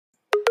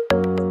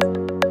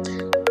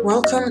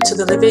Welcome to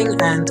the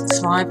Living and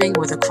Thriving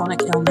with a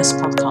Chronic Illness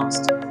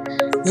podcast.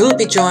 You'll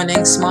be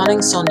joining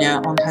Smiling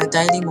Sonia on her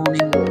daily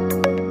morning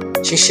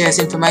walk. She shares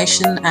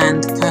information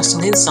and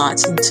personal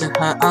insights into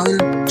her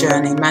own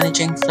journey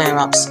managing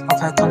flare-ups of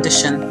her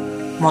condition,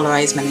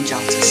 Mollaret's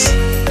meningitis.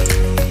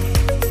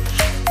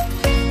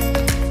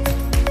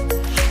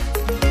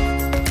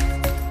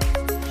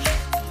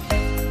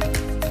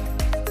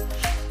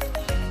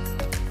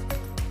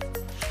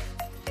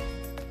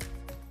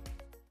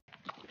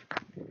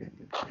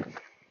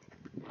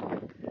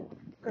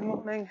 Good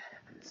morning,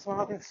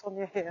 Smiling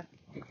Sonia here.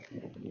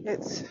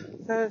 It's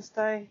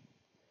Thursday,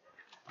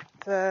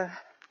 the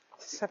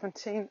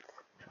 17th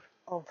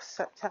of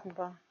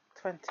September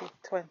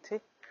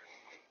 2020.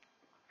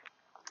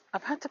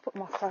 I've had to put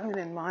my phone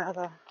in my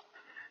other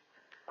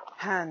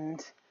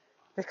hand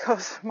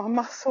because my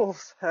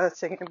muscle's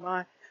hurting in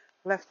my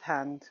left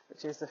hand,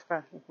 which is the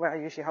phone where I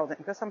usually hold it.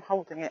 Because I'm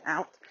holding it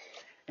out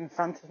in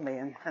front of me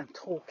and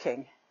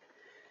talking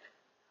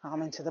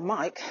into the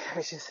mic,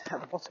 which is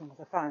at the bottom of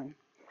the phone.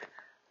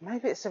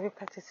 Maybe it's a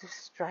repetitive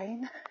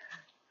strain.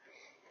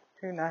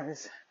 Who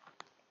knows?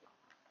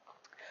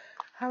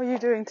 How are you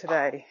doing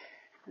today?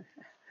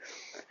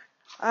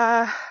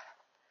 I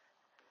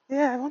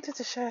wanted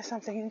to share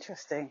something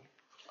interesting.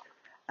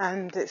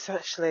 And it's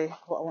actually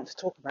what I want to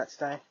talk about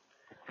today,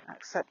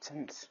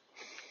 acceptance.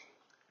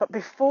 But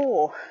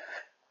before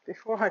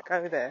I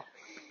go there,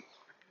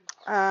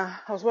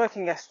 I was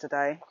working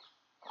yesterday.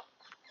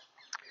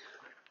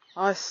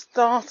 I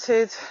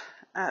started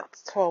at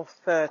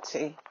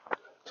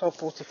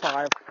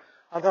 12:45,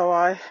 although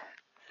I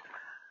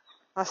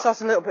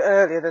started a little bit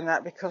earlier than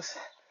that because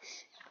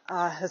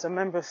as a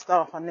member of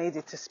staff I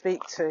needed to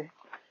speak to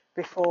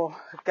before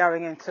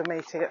going into a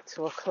meeting at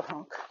 2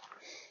 o'clock.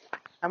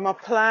 And my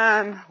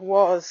plan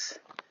was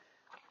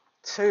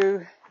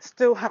to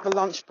still have a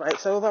lunch break.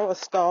 So although I was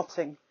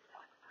starting,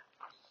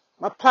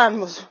 my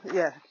plan was,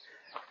 even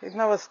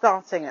though I was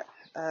starting at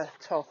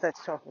 12:30,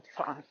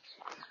 12:45,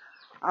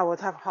 I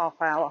would have a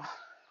half hour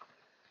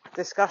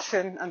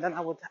discussion and then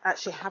I would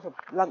actually have a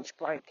lunch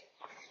break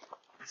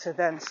to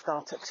then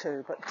start at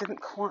 2, but it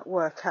didn't quite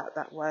work out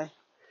that way.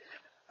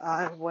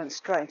 I went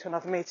straight into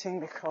another meeting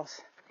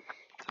because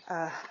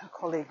a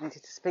colleague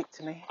needed to speak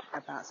to me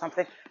about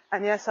something.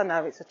 And yes, I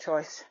know it's a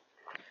choice.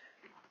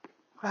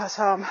 But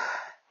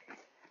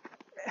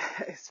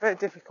it's very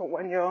difficult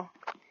when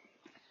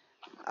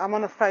I'm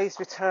on a phased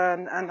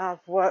return and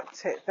I've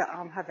worked it that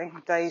I'm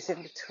having days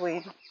in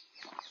between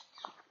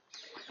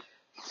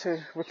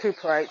to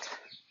recuperate.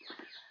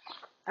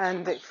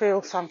 And it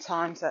feels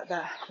sometimes that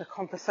the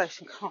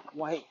conversation can't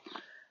wait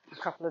a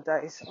couple of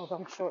days, although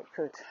I'm sure it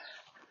could,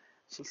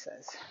 she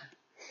says.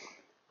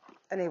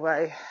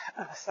 Anyway,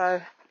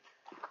 so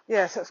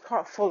it's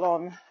quite full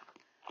on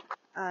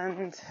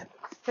and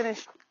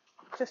finished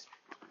just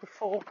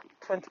before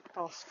 4:20.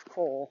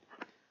 So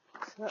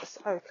that's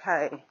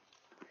okay.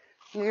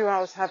 Knew I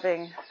was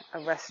having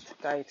a rest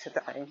day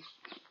today.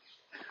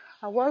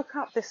 I woke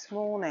up this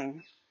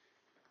morning.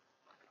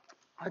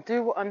 I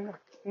do what I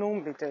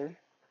normally do.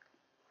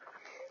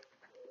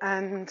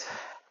 And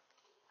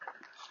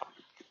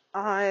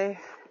I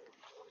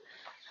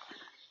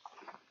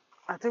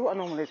do what I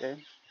normally do,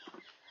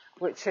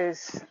 which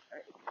is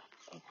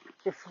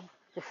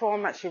before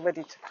I'm actually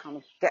ready to kind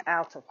of get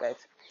out of bed,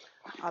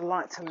 I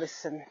like to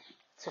listen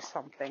to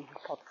something, a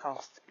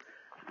podcast.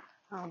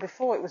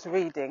 Before it was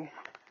reading,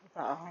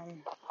 but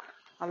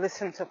I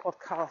listen to a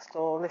podcast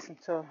or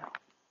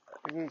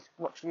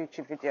watch a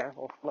YouTube video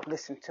or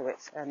listen to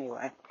it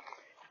anyway.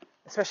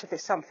 Especially if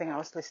it's something I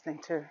was listening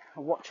to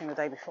or watching the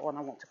day before and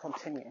I want to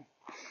continue.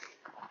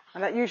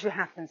 And that usually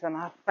happens when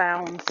I've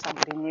found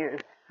somebody new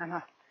and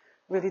I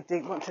really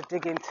want to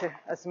dig into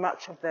as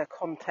much of their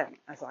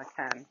content as I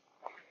can.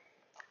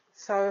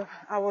 So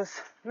I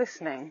was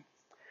listening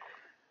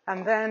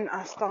and then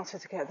I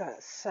started to get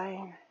that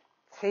same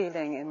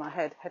feeling in my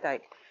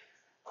headache.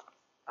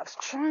 I was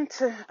trying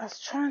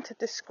to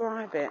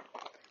describe it.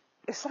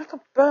 It's like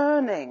a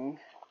burning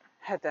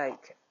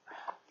headache.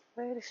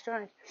 Really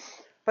strange.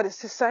 But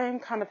it's the same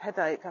kind of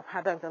headache I've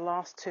had over the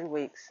last 2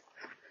 weeks.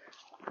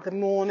 The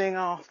morning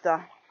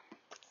after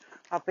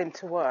I've been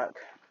to work.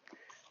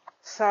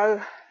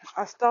 So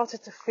I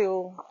started to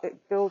feel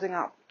it building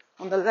up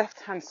on the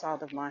left-hand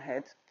side of my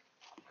head.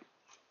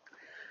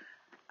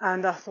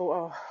 And I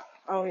thought,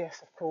 oh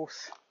yes, of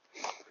course. I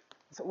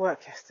was at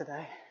work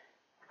yesterday.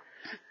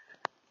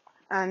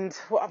 And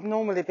what I've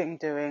normally been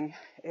doing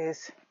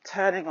is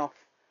turning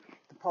off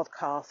the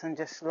podcast and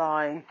just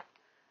lying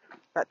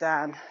back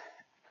down.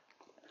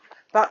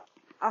 But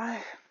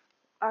I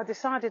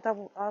decided I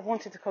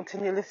wanted to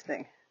continue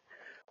listening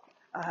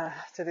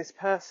to this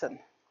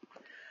person.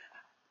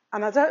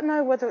 And I don't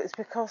know whether it's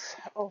because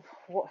of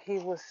what he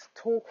was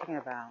talking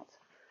about,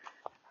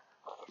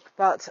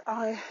 but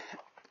I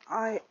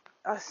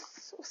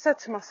sort of said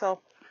to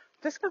myself,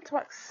 I'm just going to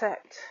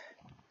accept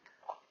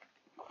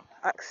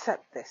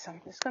this.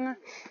 I'm just going to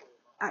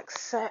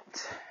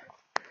accept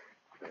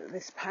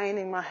this pain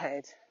in my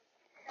head.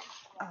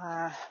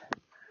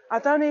 I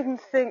don't even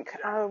think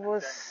I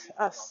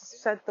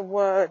said the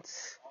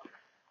words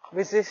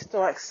resist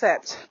or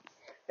accept.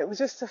 It was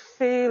just a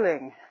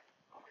feeling.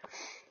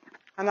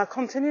 And I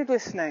continued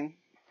listening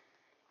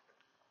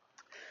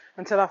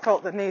until I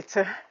felt the need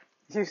to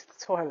use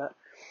the toilet.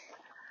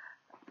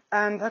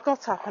 And I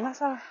got up, and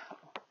as I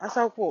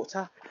walked,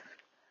 I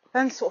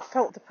then sort of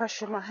felt the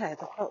pressure in my head.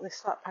 I felt this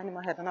slight pain in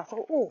my head, and I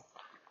thought,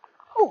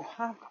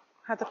 I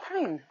had a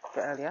pain a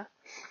bit earlier.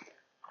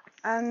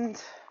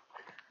 And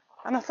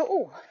I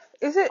thought,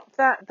 is it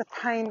that the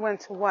pain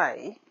went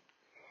away,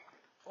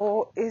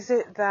 or is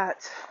it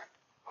that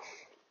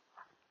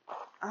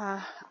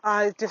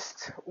I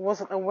just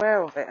wasn't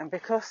aware of it? And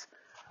because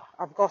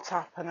I've got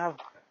up and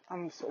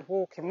I'm sort of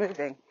walking,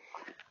 moving,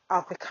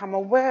 I've become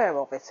aware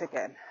of it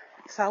again.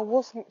 So I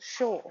wasn't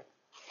sure.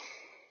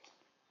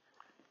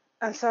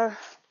 And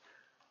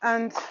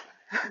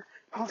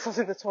whilst I was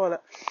in the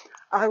toilet,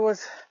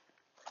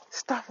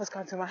 stuff was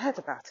going through my head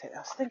about it. I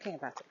was thinking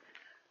about it.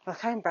 I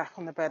came back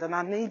on the bed and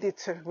I needed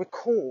to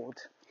record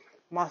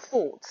my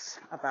thoughts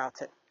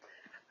about it.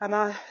 And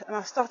I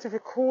started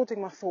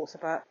recording my thoughts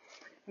about,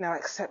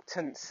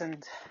 acceptance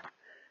and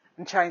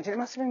change. It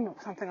must have been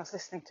something I was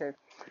listening to.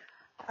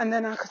 And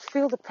then I could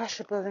feel the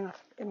pressure building up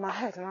in my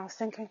head, and I was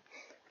thinking,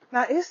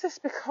 now is this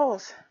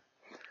because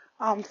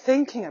I'm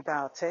thinking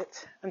about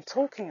it and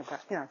talking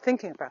about,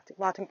 thinking about it,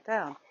 writing it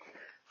down,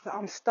 that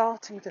I'm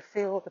starting to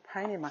feel the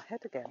pain in my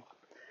head again?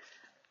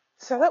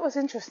 So that was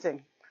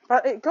interesting.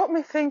 But it got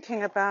me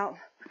thinking about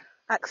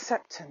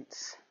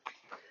acceptance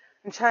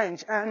and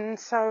change. And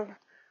so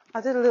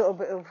I did a little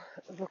bit of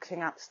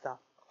looking up stuff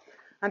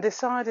and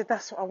decided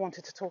that's what I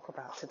wanted to talk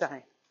about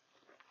today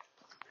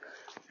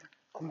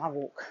on my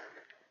walk.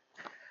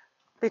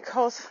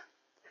 Because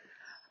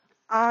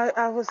I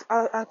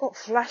got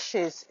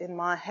flashes in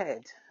my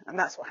head, and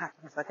that's what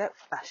happens. I get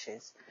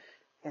flashes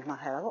in my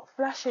head. I got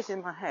flashes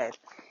in my head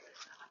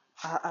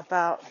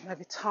about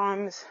maybe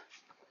times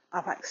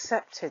I've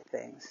accepted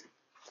things,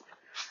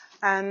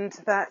 and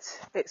that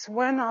it's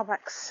when I've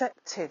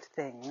accepted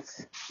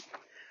things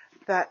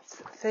that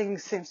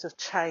things seem to have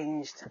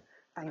changed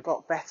and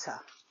got better,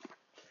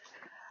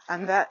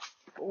 and that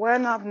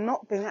when I've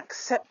not been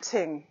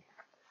accepting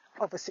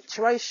of a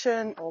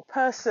situation or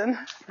person,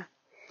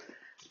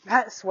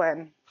 that's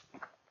when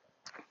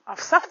I've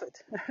suffered.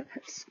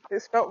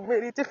 It's felt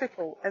really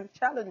difficult and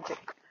challenging.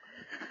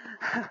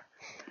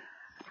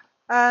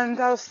 And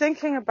I was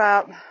thinking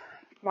about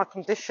my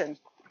condition,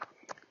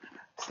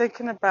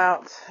 thinking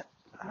about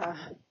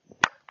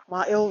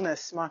my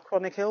illness, my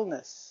chronic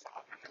illness.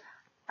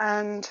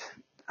 And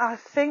I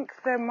think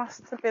there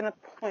must have been a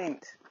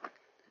point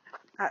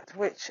at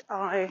which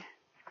I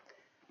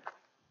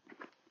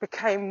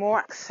became more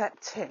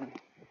accepting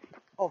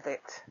of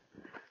it,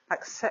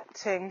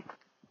 accepting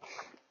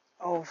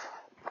of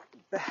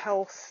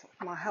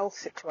my health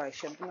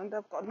situation. And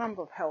I've got a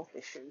number of health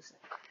issues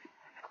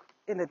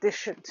in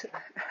addition to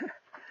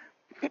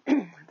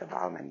the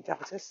viral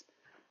meningitis.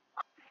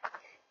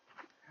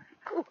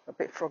 Ooh, a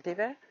bit froggy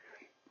there.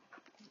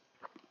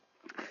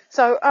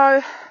 So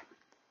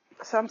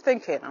I'm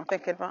thinking,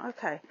 well,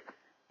 okay,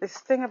 this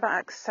thing about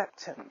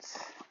acceptance,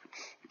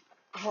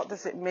 what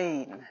does it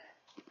mean?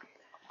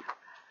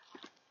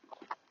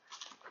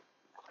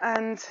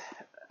 And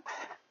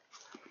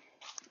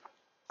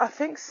I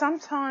think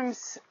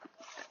sometimes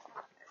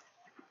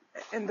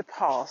in the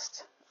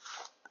past,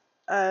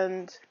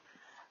 and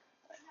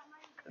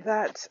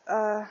that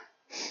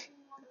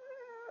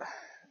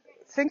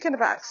thinking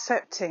about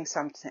accepting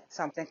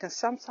something can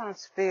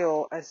sometimes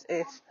feel as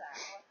if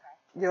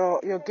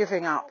you're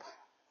giving up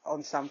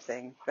on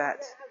something,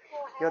 that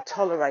you're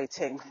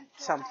tolerating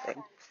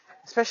something,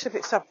 especially if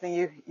it's something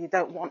you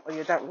don't want or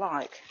you don't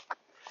like.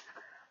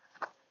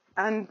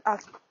 And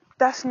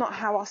that's not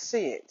how I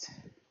see it.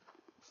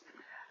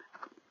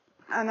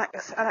 And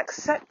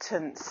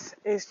acceptance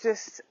is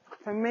just,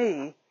 for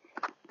me,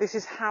 this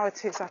is how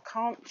it is. I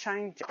can't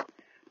change it.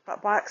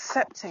 But by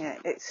accepting it,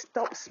 it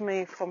stops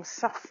me from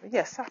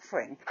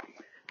suffering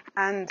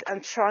and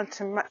trying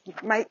to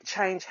make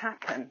change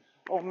happen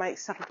or make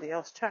somebody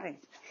else change.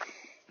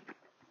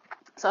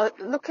 So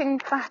looking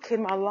back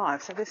in my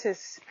life, I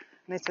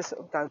need to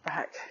sort of go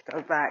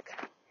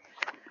back.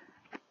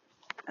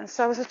 And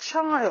so as a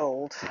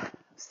child, I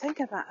was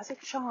thinking about, as a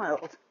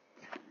child,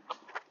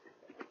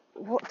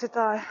 what did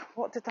I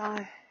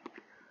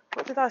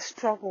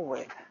struggle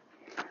with?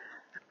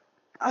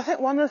 I think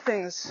one of the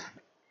things,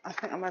 I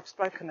think I may have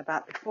spoken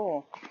about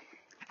before,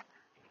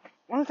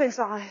 one of the things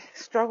I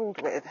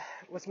struggled with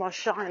was my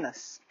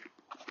shyness.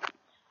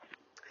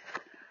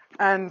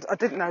 And I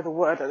didn't know the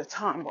word at the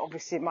time, but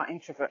obviously my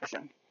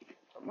introversion.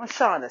 But my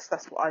shyness,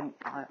 that's what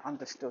I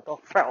understood or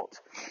felt.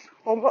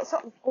 Or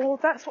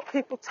that's what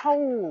people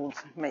told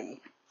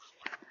me.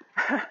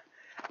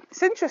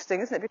 It's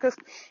interesting, isn't it? Because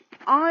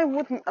I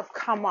wouldn't have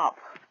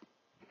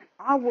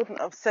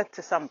said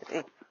to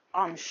somebody,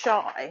 I'm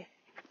shy,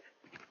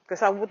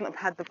 because I wouldn't have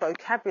had the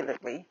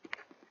vocabulary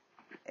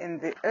in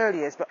the early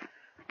years. But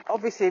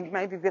obviously,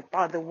 maybe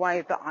by the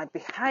way that I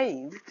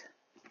behaved,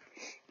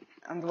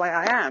 and the way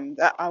I am,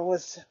 that I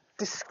was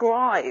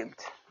described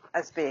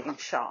as being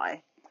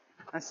shy.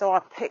 And so I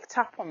picked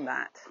up on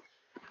that.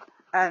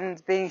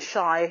 And being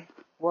shy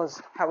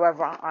was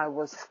however I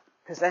was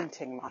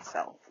presenting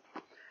myself.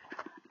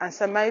 And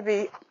so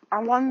maybe I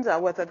wonder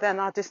whether then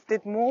I just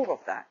did more of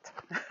that.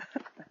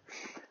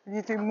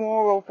 You do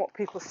more of what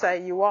people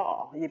say you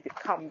are. You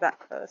become that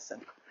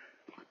person.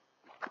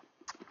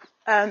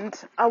 And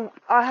I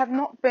had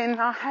not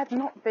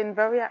been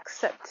very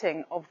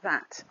accepting of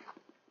that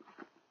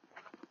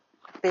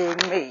being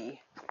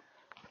me,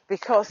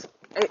 because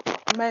it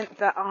meant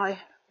that I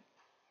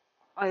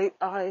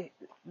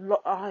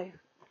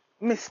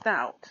missed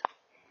out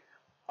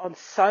on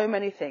so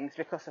many things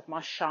because of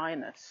my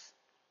shyness.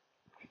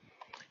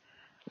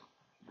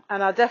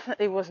 And I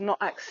definitely was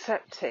not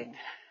accepting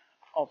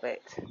of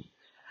it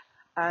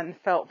and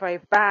felt very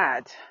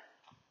bad.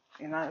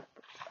 You know,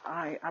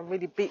 I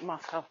really beat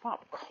myself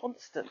up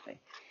constantly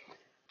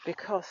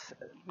because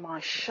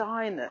my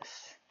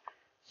shyness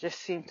just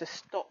seemed to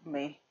stop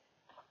me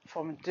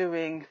from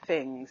doing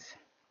things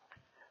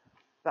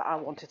that I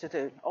wanted to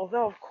do.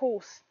 Although, of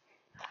course,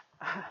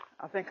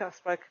 I think I've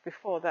spoken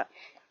before that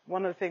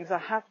one of the things I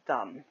have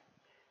done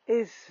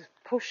is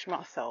push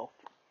myself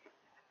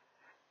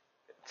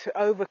to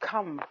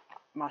overcome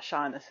my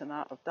shyness, and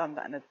I've done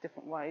that in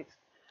different ways.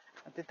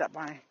 I did that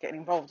by getting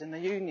involved in the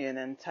union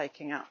and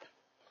taking up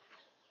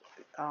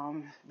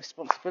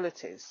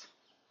responsibilities.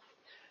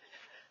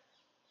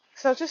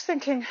 So just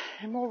thinking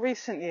in more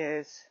recent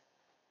years,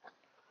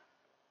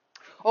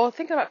 or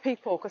thinking about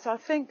people, because I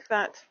think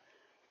that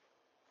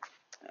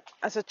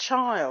as a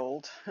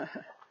child,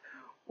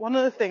 one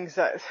of the things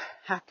that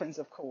happens,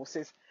 of course,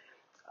 is,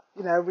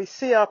 you know, we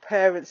see our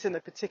parents in a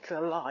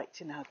particular light.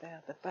 You know,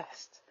 they're the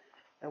best,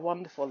 they're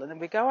wonderful, and then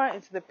we go out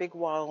into the big,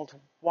 wild,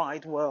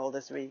 wide world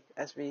as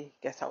we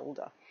get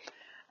older,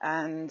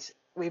 and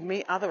we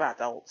meet other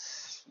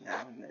adults, you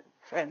know,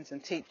 friends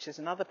and teachers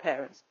and other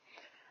parents,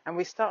 and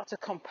we start to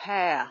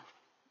compare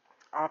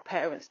our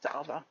parents to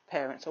other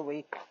parents, or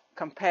we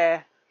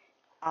compare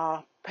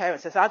our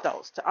parents as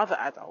adults to other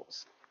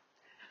adults,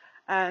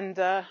 and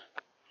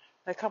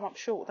they come up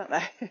short, don't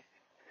they?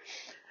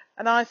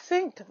 And I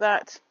think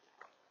that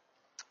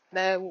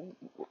there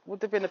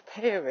would have been a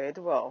period,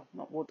 well,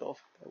 not would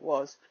have, there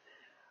was,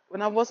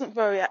 when I wasn't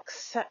very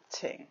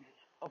accepting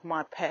of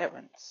my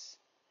parents.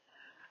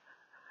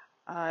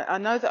 I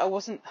know that I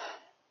wasn't,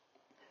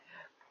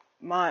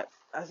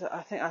 as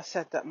I think I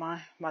said, that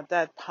my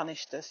dad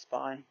punished us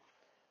by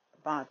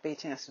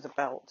beating us with a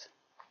belt.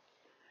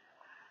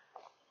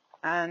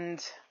 And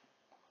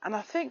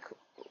I think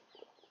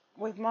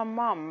with my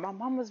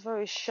mum was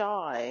very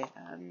shy,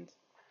 and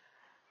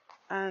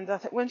I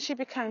think when she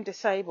became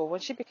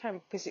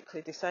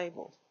physically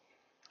disabled,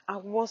 I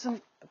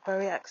wasn't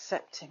very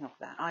accepting of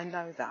that. I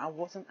know that I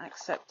wasn't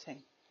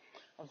accepting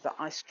of that.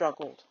 I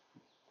struggled.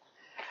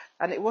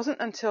 And it wasn't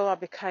until I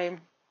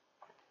became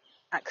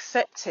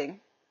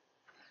accepting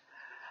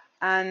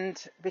and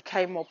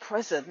became more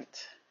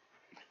present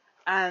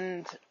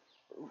and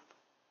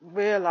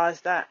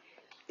realised that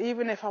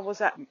even if I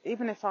was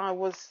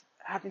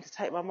having to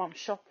take my mum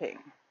shopping,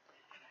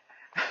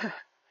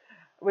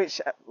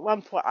 which at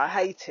one point I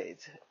hated,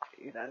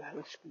 you know,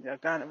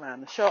 going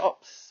around the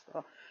shops,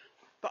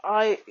 but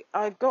I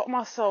got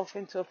myself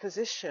into a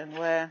position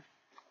where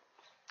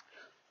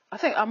I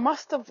think I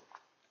must have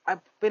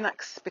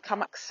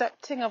become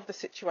accepting of the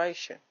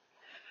situation,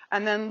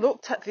 and then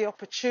looked at the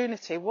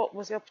opportunity. What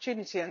was the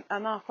opportunity? And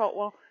I thought,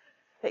 well,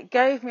 it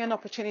gave me an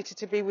opportunity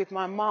to be with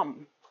my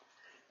mum,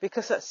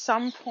 because at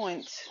some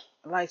point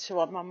later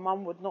on, my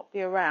mum would not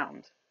be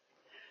around.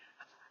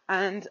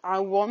 And I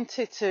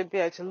wanted to be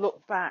able to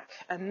look back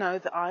and know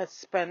that I had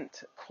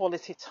spent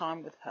quality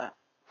time with her.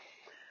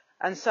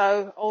 And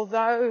so,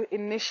 although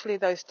initially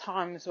those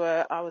times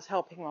where I was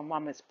helping my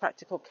mum, it's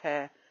practical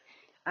care,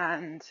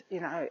 and, you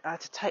know, I had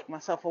to take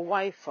myself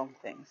away from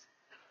things,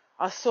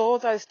 I saw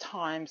those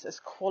times as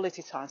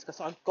quality times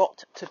because I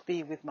got to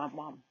be with my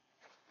mum.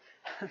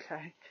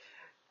 Okay.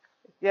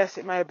 Yes,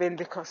 it may have been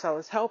because I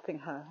was helping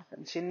her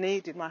and she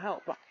needed my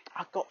help, but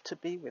I got to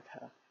be with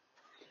her.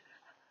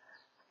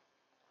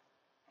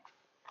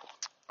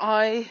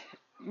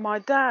 My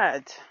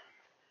dad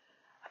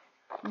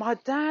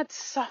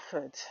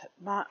suffered.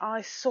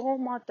 I saw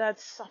my dad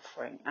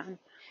suffering, and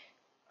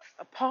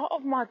a part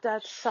of my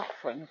dad's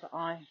suffering that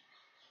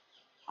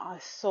I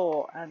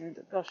saw, and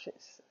gosh,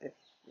 it's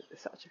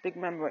such a big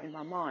memory in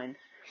my mind,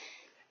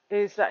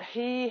 is that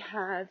he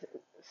had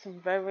some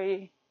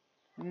very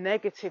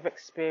negative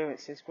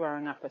experiences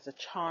growing up as a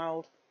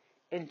child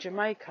in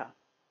Jamaica.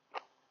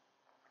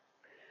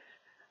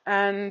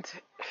 And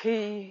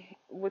he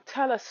would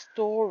tell us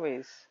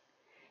stories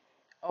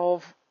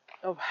of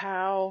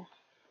how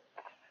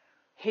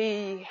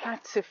he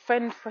had to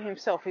fend for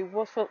himself.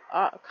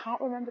 I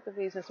can't remember the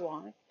reasons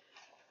why,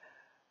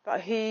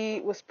 but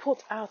he was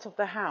put out of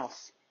the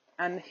house,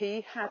 and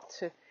he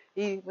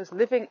was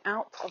living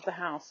out of the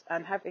house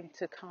and having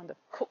to kind of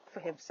cook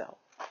for himself.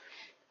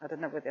 I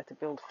don't know whether he had to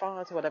build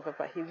fires or whatever,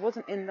 but he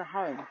wasn't in the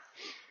home.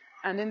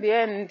 And in the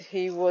end,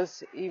 he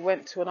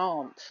went to an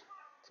aunt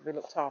to be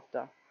looked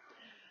after.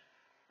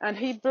 And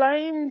he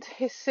blamed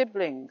his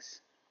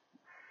siblings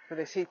for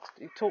this. He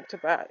talked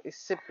about his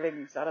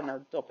siblings, I don't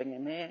know, dobbing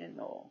him in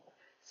or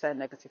saying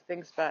negative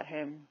things about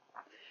him.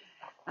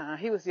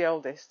 He was the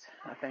oldest,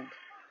 I think.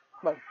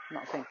 Well,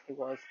 not I think, he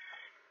was.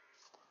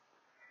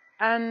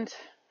 And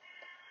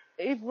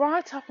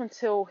right up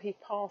until he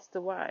passed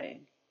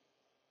away,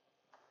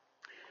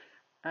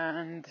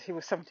 and he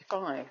was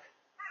 75,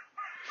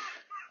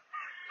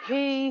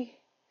 he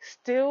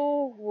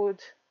still would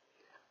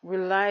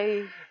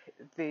relay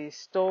the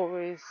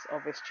stories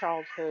of his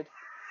childhood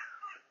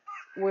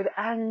with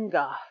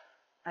anger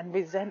and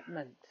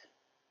resentment.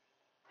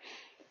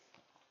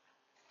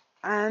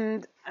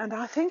 And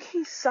I think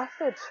he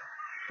suffered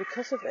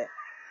because of it.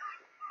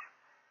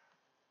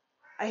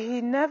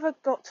 He never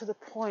got to the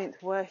point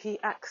where he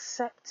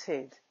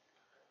accepted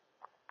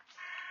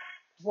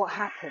what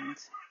happened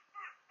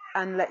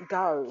and let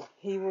go.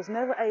 He was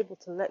never able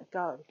to let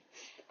go.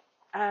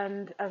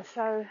 And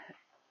so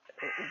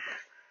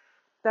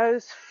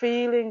those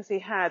feelings he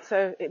had,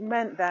 so it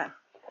meant that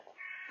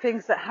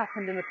things that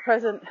happened in the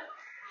present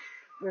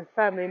with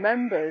family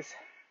members,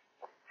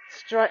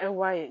 straight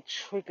away it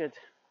triggered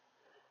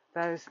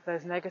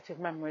those negative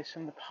memories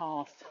from the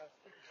past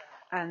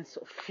and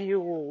sort of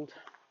fueled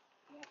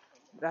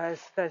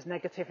those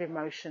negative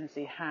emotions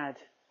he had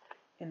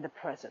in the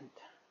present.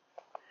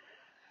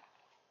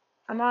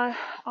 And I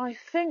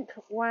think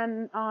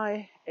when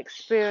I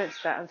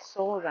experienced that and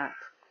saw that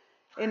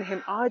in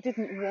him, I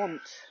didn't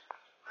want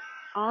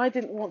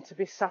to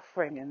be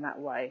suffering in that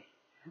way.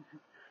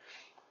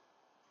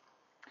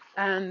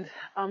 And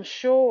I'm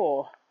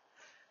sure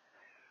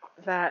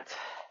that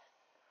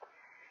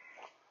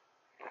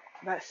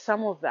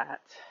some of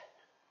that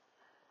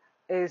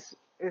is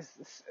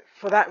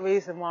for that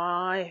reason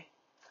why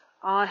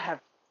I have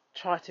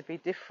tried to be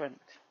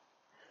different.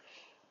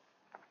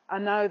 I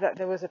know that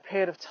there was a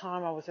period of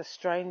time I was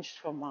estranged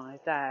from my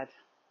dad,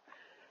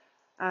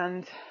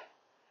 and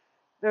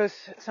there was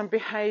some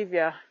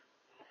behaviour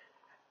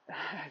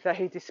that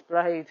he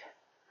displayed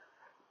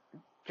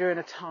during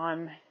a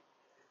time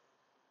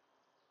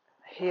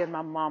he and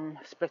my mum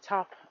split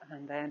up,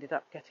 and they ended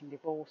up getting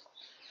divorced.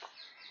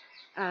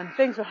 And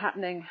things were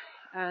happening,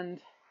 and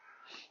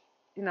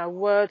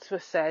words were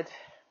said,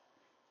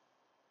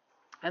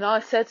 and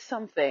I said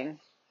something,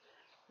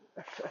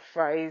 a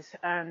phrase,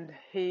 and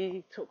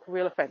he took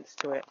real offence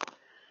to it.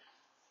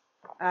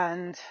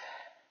 And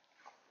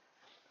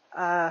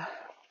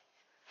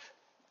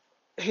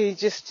he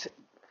just,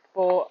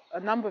 for a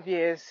number of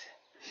years,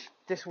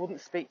 just wouldn't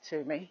speak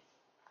to me.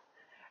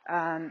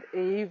 And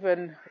he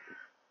even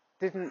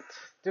didn't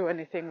do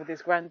anything with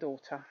his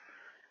granddaughter.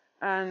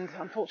 And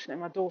unfortunately,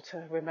 my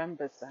daughter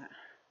remembers that.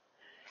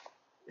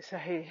 So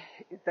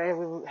they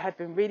had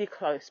been really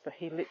close, but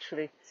he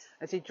literally,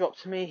 as he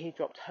dropped me, he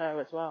dropped her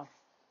as well,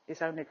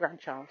 his only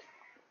grandchild.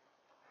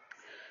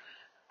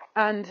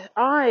 And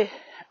I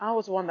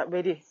was one that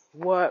really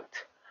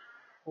worked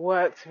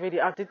really.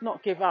 I did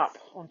not give up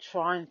on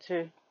trying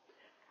to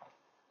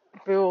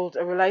build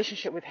a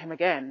relationship with him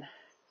again.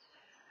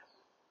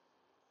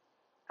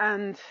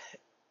 And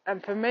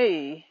for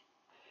me,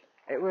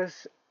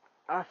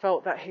 I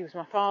felt that he was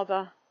my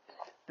father.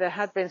 There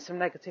had been some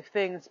negative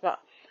things, but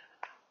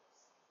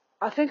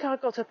I think I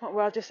got to a point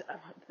where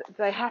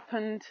they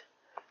happened.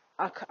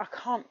 I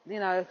can't,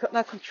 I've got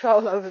no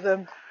control over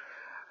them.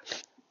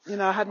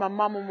 I had my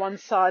mum on one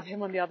side,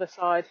 him on the other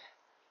side.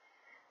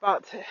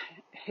 But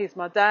he's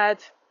my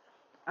dad,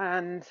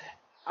 and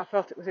I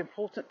felt it was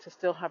important to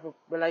still have a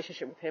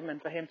relationship with him, and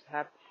for him to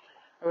have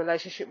a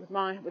relationship with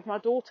my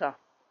daughter.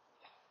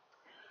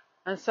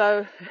 And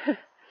so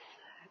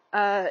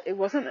it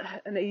wasn't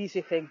an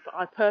easy thing, but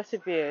I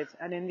persevered,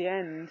 and in the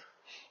end,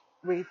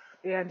 we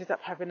ended up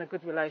having a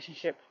good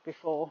relationship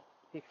before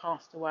he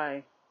passed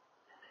away.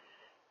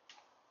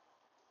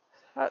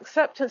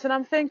 Acceptance, and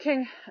I'm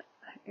thinking,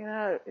 in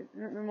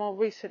the more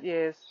recent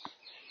years,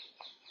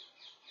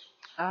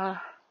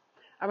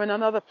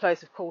 another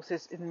place, of course,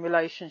 is in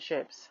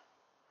relationships.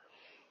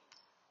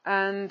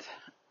 And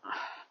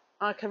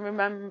I can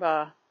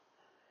remember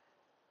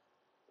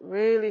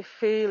really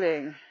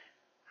feeling,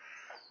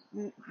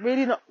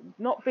 really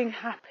not being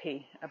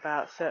happy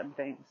about certain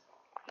things.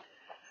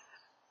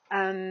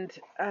 And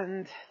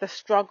the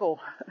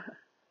struggle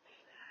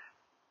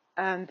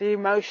and the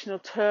emotional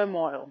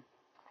turmoil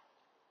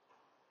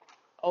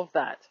of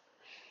that.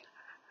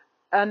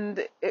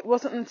 And it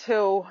wasn't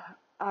until,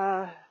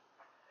 I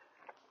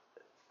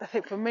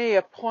think for me,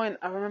 a point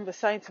I remember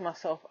saying to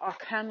myself, I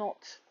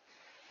cannot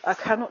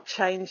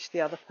change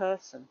the other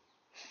person.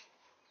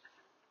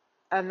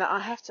 And that I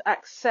have to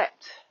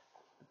accept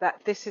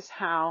that this is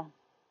how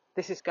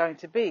this is going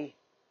to be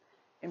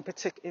in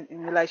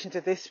relation to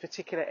this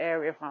particular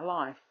area of my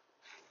life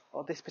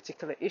or this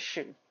particular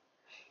issue.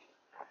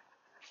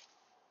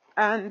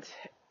 And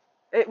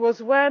it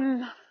was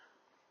when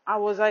I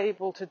was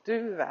able to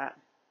do that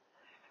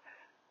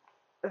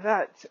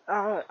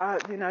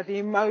the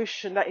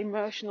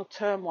emotional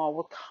turmoil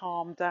would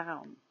calm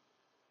down.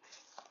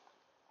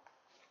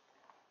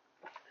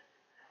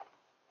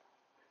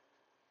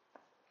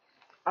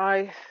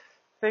 I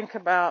think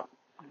about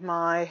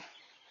my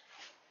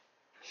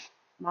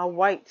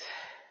weight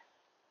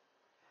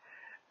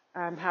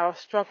and how I've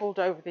struggled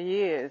over the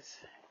years.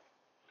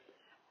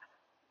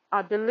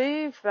 I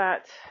believe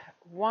that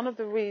one of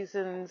the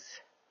reasons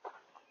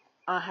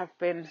I have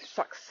been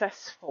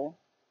successful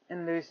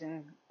in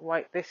losing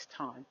weight this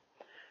time,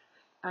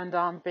 and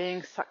I'm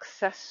being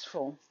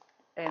successful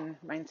in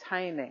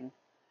maintaining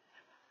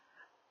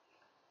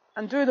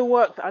and doing the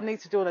work that I need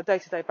to do on a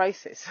day-to-day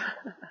basis,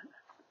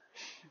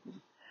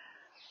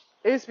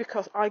 is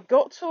because I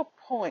got to a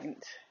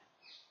point,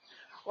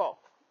 well,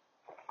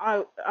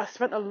 I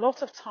spent a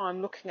lot of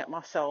time looking at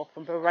myself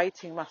and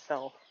berating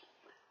myself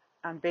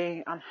and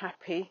being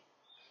unhappy,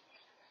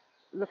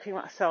 looking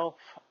at myself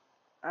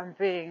and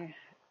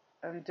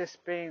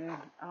just being,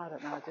 I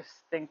don't know, just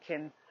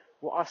thinking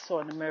what I saw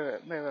in the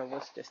mirror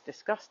was just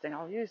disgusting.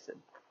 I'll use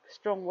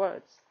strong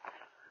words.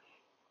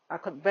 I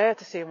couldn't bear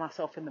to see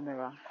myself in the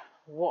mirror,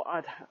 what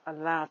I'd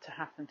allowed to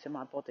happen to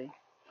my body.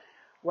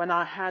 When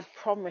I had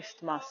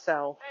promised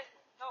myself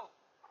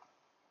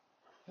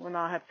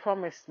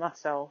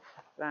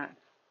that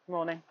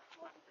morning,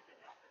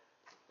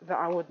 that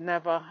I would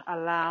never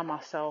allow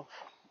myself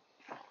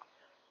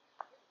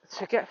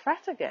to get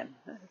fat again,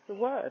 that's the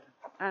word.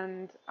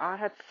 And I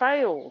had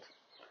failed.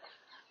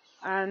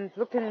 And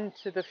looking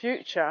into the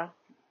future,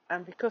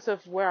 and because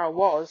of where I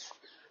was,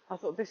 I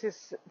thought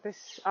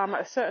I'm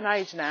at a certain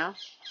age now,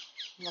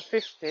 in my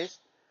 50s,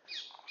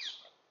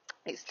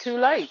 it's too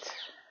late.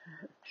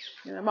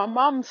 You know, my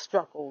mum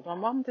struggled, my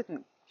mum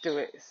didn't do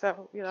it,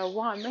 so, you know,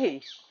 why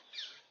me?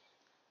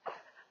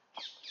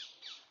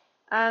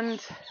 And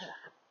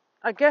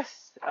I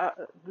guess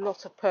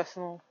lots of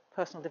personal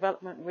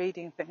development,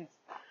 reading things.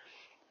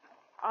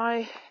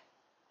 I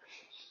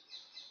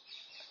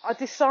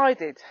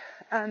decided,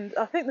 and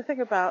I think the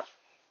thing about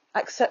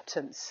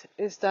acceptance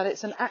is that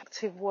it's an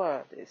active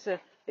word.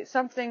 It's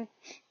something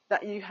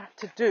that you have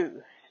to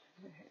do.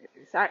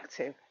 It's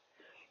active.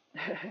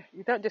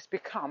 You don't just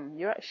become,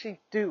 you actually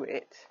do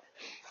it.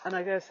 And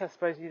I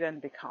suppose you then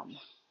become.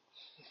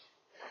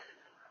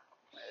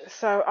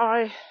 So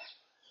I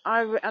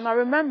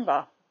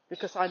remember,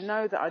 because I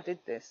know that I did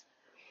this,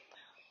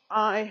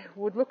 I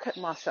would look at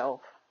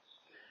myself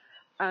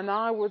and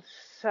I would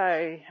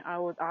say,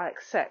 I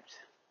accept.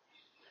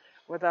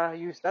 Whether I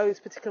use those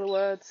particular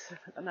words,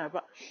 I don't know,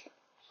 but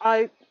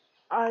I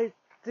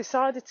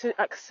decided to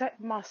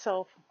accept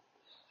myself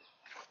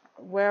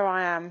where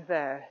I am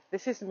there.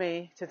 This is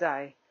me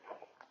today,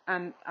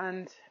 and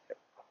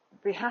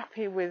be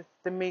happy with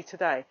the me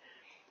today.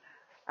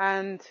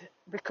 And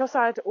because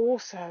I'd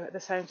also at the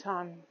same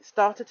time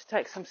started to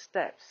take some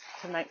steps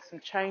to make some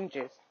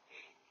changes,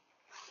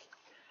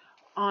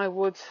 I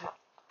would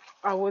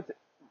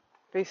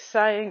be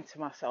saying to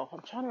myself,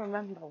 I'm trying to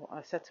remember what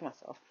I said to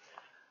myself.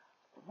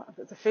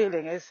 The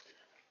feeling is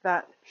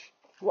that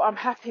what I'm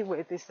happy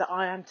with is that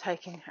I am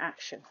taking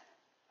action.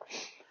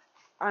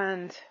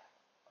 And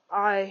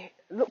I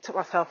looked at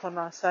myself and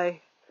I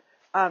say,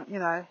 you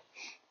know,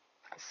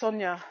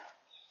 Sonia,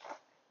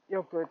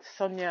 you're good.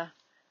 Sonia,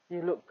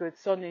 you look good.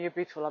 Sonia, you're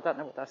beautiful. I don't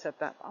know what I said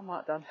that. I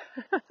might have done.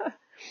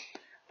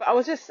 But I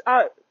was just,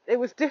 it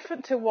was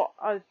different to what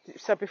I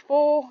said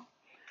before.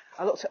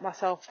 I looked at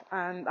myself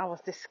and I was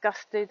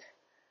disgusted.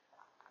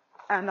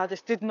 And I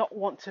just did not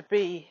want to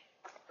be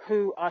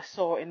who I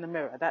saw in the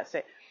mirror. That's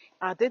it.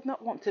 I did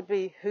not want to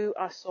be who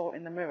I saw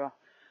in the mirror.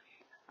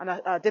 And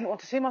I didn't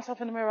want to see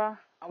myself in the mirror.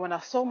 And when I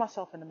saw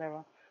myself in the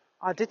mirror,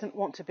 I didn't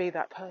want to be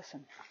that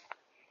person.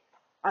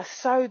 I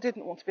so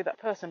didn't want to be that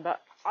person,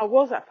 but I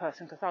was that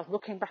person because I was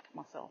looking back at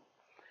myself.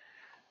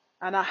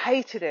 And I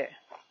hated it.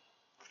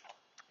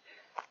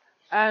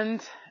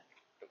 And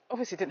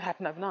obviously it didn't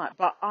happen overnight,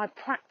 but I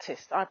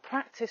practiced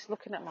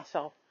looking at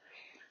myself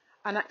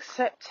and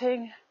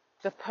accepting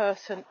the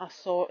person I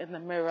saw in the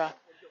mirror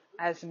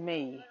as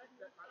me.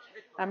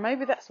 And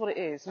maybe that's what it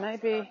is.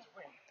 Maybe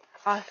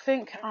I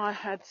think I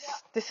had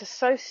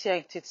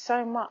disassociated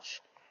so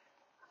much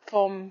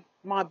from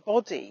my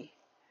body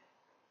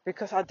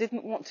because I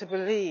didn't want to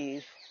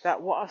believe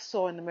that what I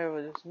saw in the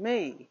mirror was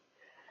me.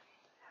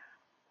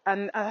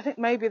 And I think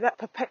maybe that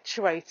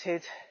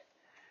perpetuated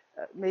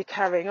me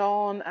carrying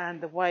on and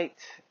the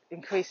weight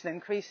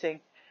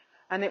increasing.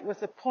 And it was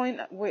the point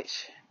at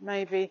which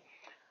maybe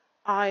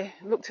I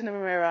looked in the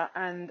mirror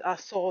and I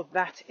saw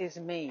that is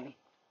me.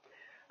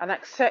 And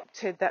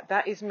accepted that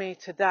that is me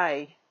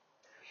today.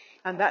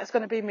 And that's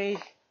going to be me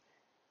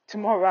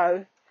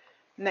tomorrow,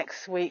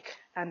 next week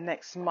and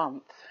next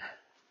month.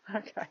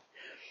 Okay.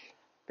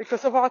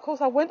 Because of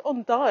course I went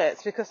on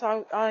diets because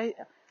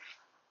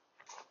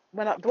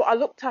when I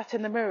looked at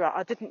in the mirror,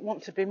 I didn't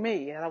want to be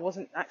me and I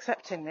wasn't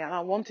accepting me and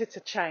I wanted to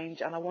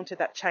change and I wanted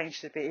that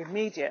change to be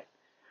immediate.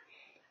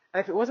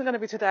 And if it wasn't going to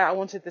be today, I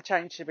wanted the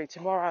change to be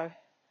tomorrow.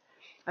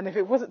 And if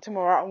it wasn't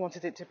tomorrow, I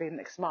wanted it to be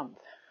next month.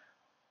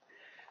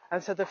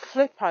 And so the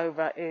flip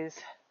over is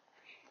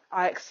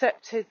I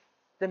accepted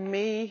the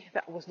me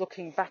that was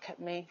looking back at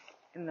me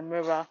in the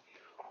mirror,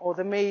 or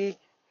the me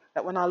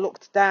that when I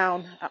looked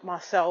down at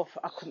myself,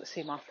 I couldn't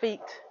see my feet.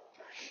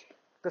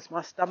 because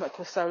my stomach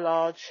was so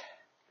large,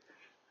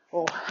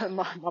 or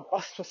my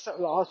bust was so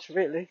large,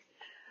 really,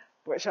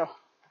 which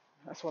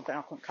that's one thing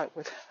I couldn't cope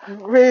with. I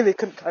really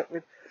couldn't cope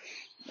with.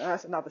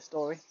 That's another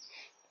story.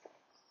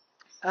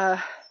 So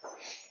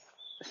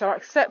I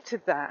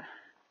accepted that,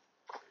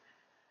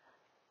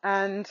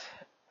 and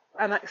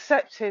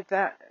accepted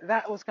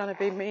that was going to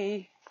be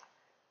me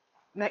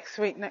next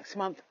week, next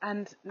month,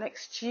 and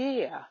next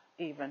year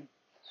even.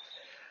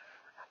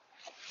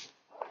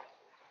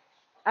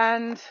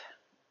 And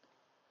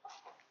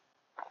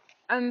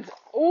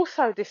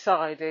also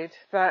decided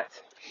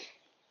that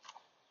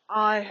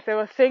there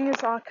were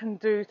things I can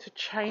do to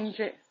change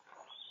it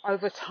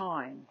over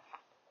time.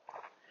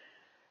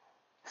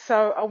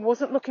 So I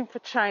wasn't looking for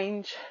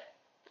change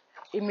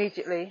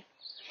immediately,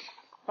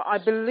 but I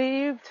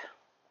believed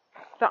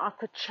that I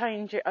could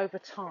change it over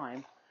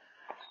time.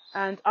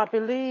 And I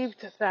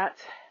believed that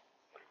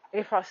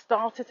if I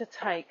started to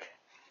take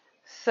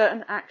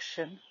certain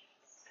action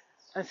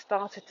and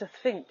started to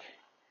think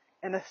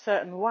in a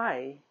certain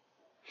way,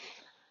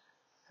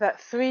 that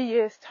 3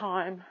 years'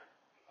 time,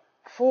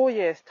 4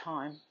 years'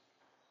 time,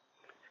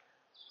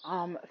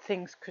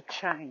 things could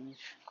change.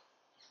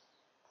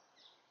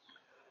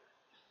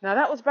 Now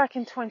that was back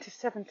in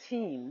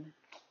 2017.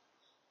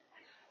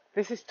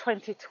 This is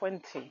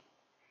 2020.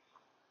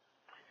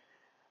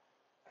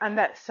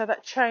 And so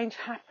that change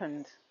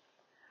happened.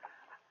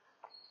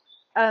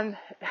 And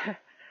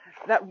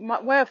that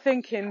my way of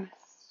thinking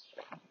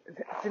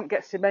didn't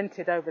get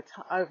cemented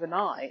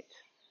overnight.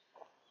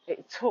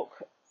 It took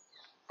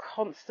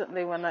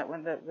constantly when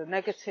the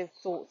negative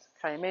thoughts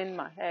came in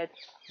my head,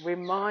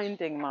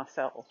 reminding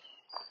myself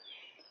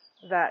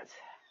that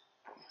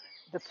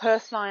the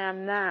person I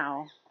am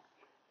now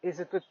is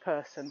a good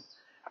person,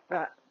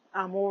 that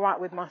I'm all right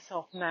with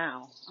myself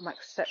now, I'm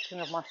accepting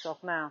of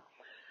myself now.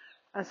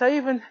 And so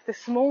even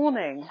this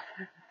morning,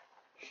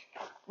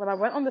 when I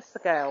went on the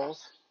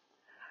scales,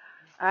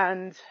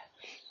 and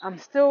I'm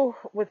still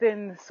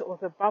within sort of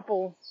the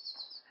bubble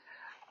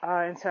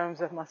in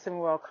terms of my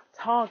Slimming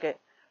target,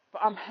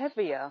 but I'm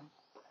heavier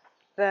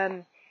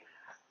than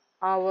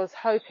I was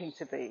hoping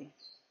to be.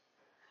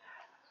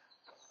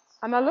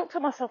 And I looked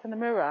at myself in the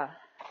mirror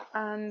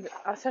and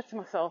I said to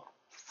myself,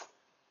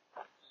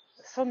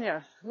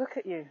 Sonia, look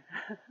at you.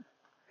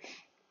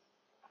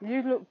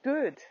 You look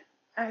good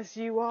as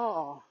you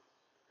are.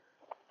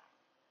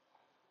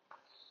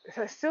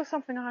 So it's still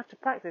something I have to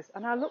practice.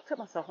 And I looked at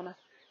myself and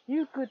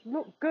you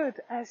look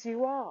good as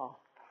you are.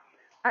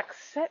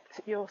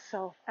 Accept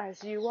yourself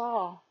as you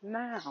are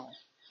now.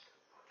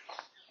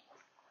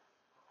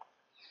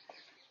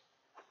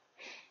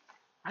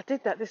 I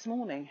did that this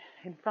morning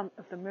in front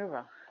of the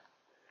mirror.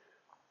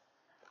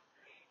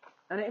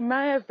 And it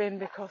may have been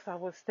because I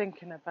was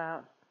thinking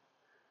about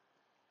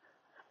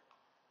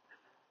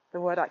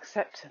the word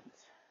acceptance.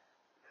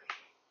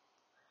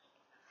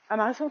 And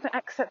I thought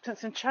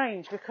acceptance and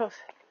change, because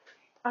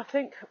I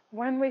think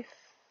when we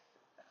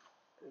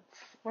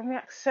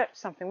accept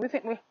something, we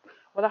think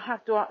I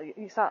have to,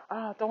 you say,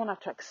 I don't want to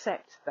have to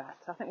accept that.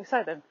 I think we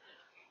say then,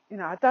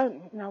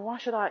 why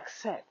should I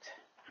accept?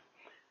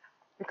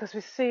 Because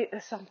we see it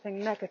as something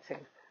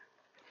negative.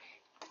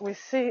 We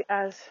see it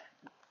as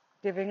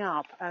giving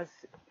up, as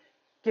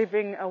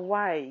giving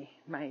away,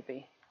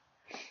 maybe.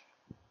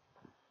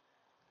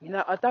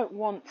 I don't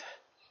want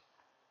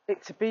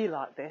it to be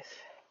like this,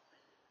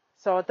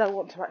 so I don't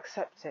want to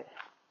accept it.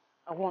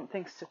 I want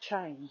things to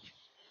change,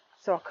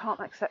 so I can't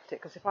accept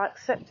it, because if I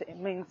accept it, it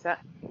means that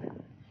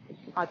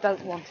I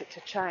don't want it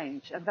to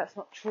change, and that's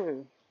not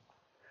true.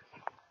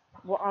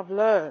 What I've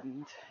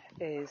learned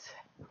is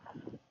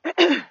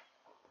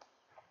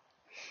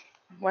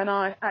when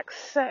I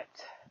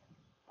accept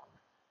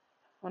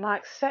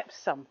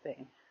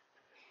something,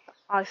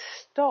 I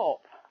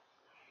stop.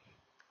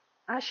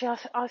 Actually,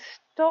 I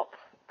stop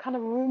kind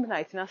of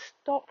ruminating. I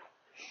stop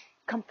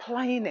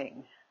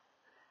complaining.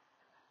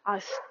 I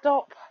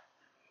stop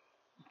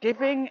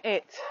giving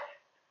it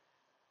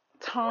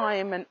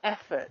time and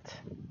effort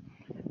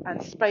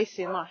and space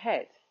in my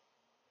head.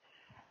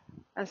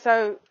 And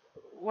so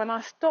when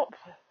I stop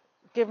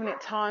giving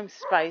it time,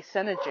 space,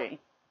 energy,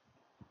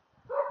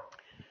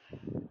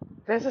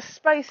 there's a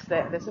space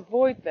there, there's a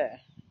void there.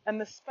 And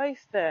the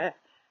space there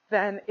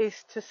then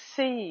is to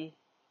see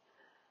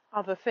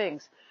other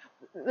things.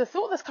 The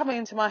thought that's coming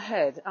into my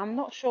head, I'm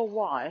not sure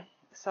why,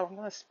 so I'm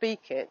going to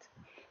speak it.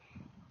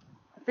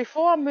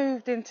 Before I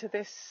moved into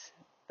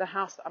the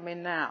house that I'm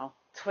in now,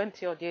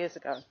 20 odd years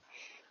ago,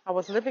 I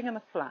was living in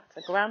a flat,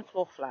 a ground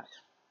floor flat.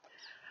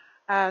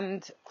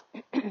 And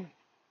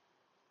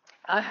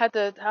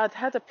I'd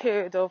had a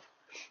period of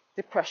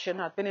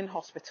depression. I'd been in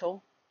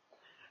hospital.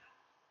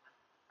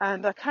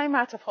 And I came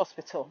out of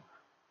hospital.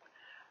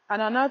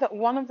 And I know that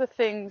one of the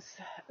things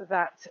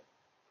that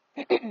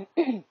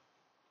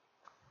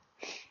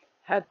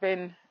had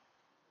been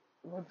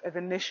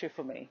an issue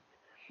for me,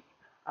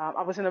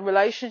 I was in a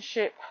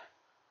relationship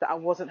that I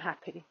wasn't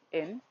happy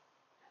in.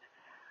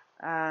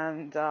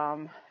 And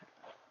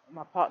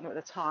my partner at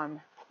the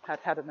time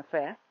had an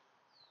affair.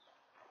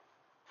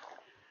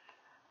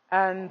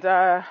 And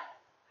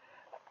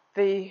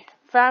the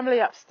family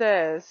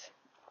upstairs,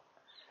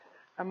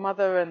 a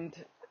mother and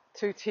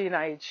 2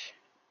 teenage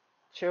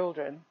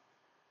children,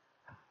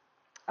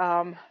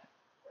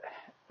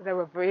 they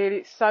were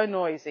really so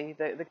noisy.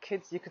 The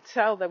kids, you could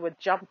tell they were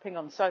jumping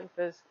on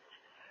sofas.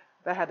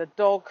 They had a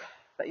dog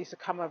that used to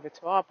come over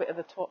to our bit of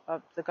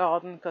the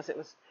garden, because it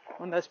was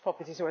one of those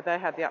properties where they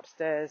had the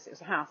upstairs. It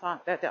was a house,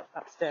 they had the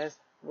upstairs,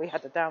 we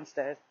had the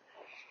downstairs.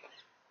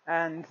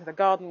 And the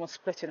garden was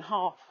split in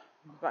half.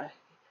 But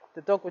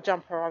the dog would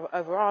jump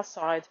over our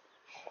side,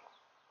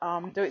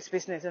 do its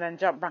business, and then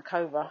jump back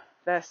over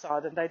their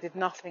side, and they did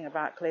nothing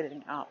about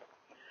cleaning it up.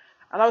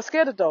 And I was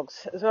scared of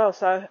dogs as well,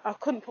 so I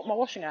couldn't put my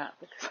washing out,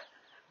 because,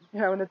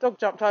 when the dog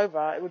jumped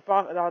over, it would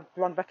bark and I'd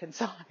run back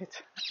inside.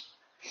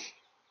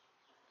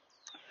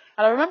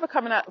 And I remember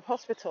coming out of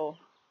hospital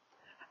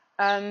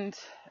and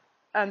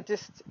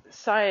just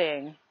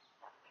saying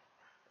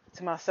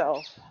to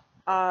myself,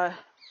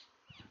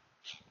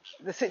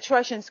 the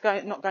situation's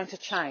not going to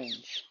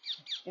change.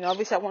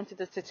 Obviously I wanted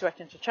the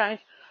situation to change.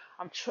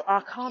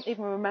 I can't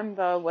even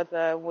remember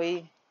whether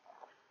we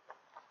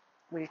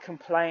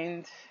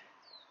complained.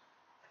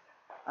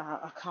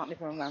 I can't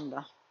even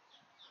remember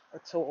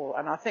at all.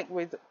 And I think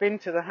we'd been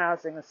to the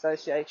housing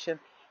association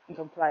and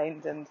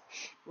complained, and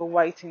were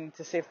waiting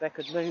to see if they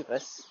could move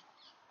us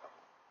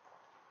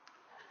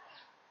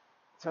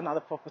to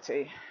another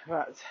property.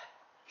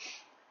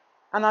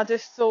 And I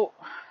just thought,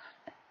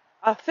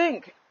 I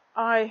think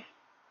I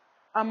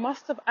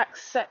must have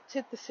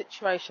accepted the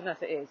situation as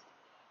it is,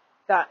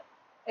 that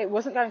it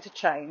wasn't going to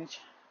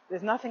change.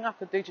 There's nothing I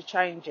could do to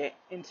change it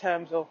in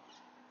terms of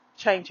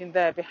changing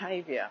their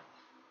behaviour.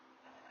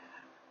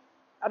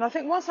 And I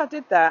think once I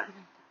did that,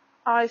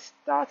 I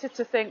started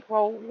to think,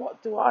 well,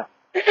 what do I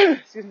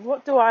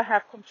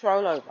have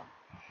control over?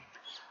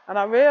 And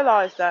I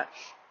realised that,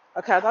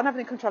 okay, I don't have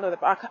any control over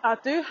it, but I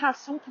do have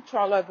some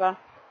control over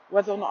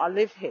whether or not I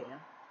live here.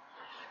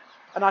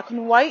 And I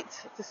can wait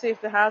to see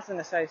if the housing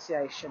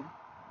association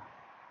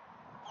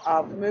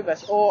can move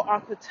us, or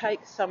I could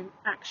take some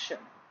action.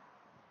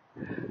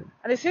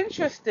 And it's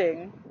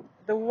interesting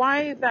the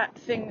way that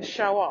things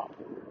show up,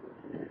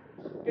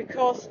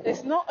 because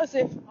it's not as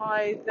if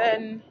I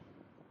then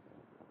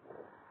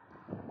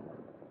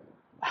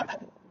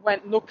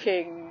went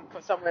looking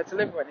for somewhere to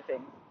live or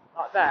anything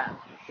like that.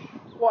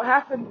 What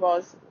happened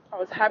was, I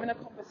was having a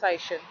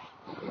conversation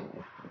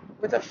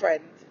with a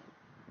friend.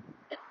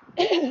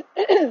 I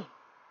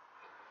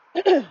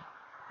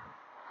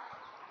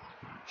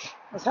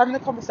was having a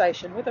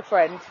conversation with a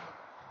friend.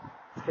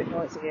 It's a bit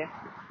noisy here.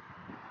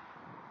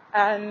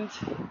 And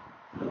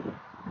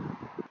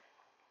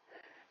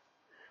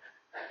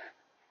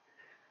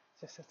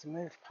just had to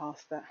move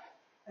past that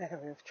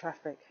area of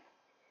traffic.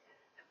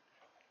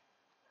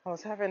 I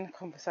was having a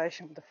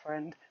conversation with a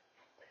friend,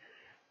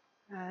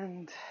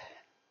 and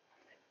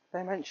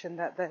they mentioned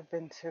that they'd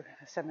been to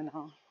a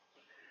seminar,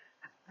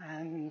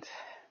 and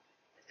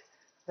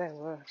they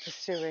were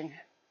pursuing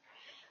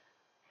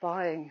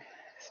buying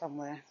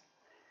somewhere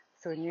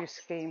through a new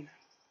scheme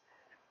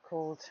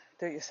called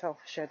Do-It-Yourself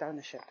Shared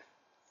Ownership.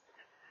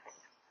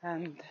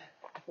 And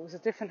it was a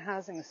different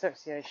housing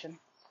association,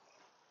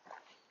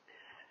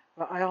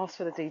 but I asked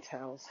for the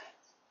details.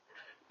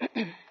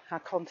 I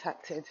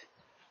contacted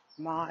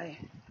my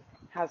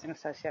housing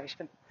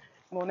association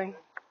morning,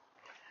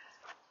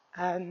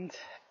 and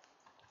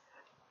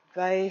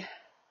they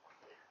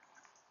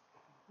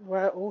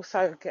were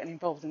also getting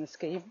involved in the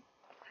scheme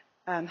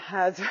and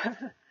had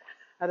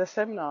a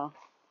seminar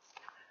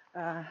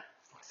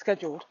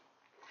scheduled,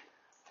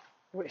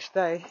 which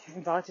they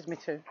invited me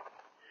to.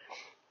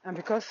 And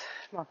because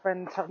my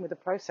friend told me the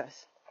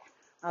process,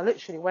 I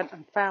literally went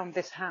and found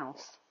this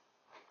house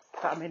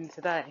that I'm in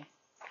today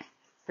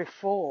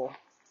before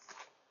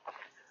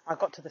I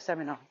got to the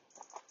seminar.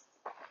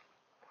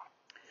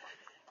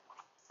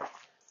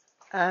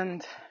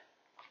 And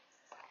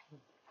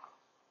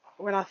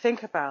when I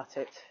think about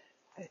it,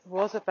 it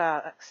was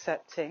about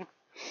accepting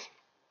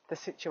the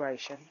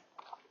situation,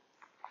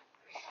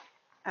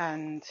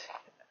 and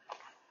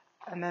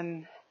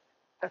then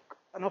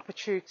an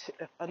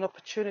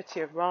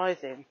opportunity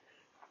arising,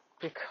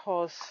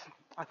 because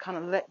I kind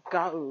of let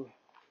go.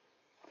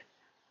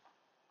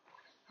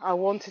 I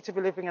wanted to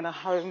be living in a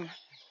home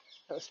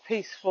that was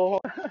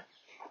peaceful.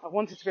 I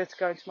wanted to be able to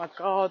go into my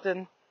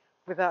garden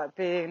without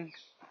being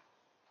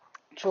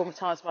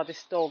traumatised by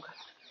this dog.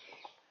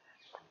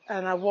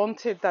 And I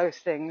wanted those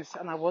things,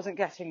 and I wasn't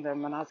getting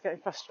them, and I was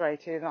getting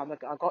frustrated, and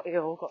I got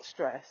ill, got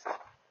stressed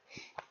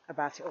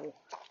about it all.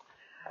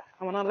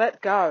 And when I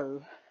let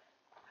go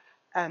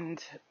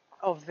and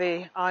of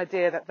the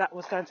idea that that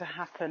was going to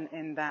happen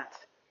in that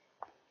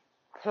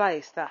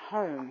place, that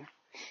home,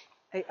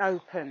 it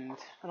opened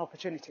an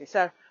opportunity.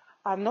 So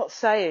I'm not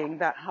saying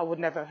that I would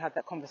never have had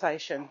that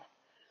conversation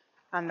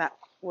and that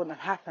wouldn't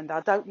have happened.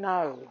 I don't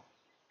know.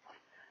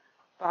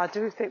 But I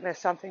do think there's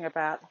something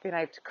about being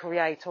able to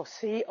create or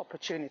see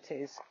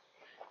opportunities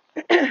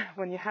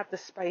when you have the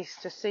space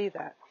to see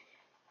that,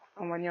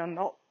 and when you're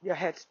not, your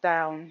head's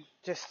down,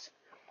 just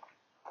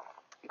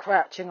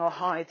crouching or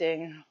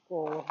hiding,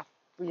 or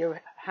with your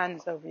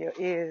hands over your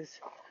ears,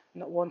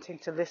 not wanting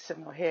to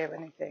listen or hear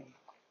anything.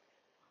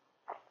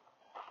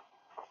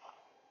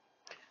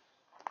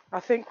 I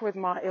think with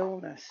my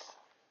illness,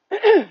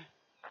 I'm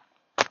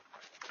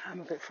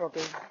a bit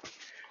froggy.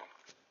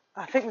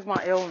 I think with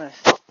my illness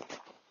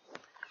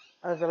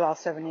over the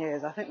last 7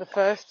 years, I think the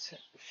first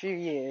few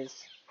years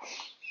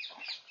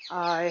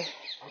I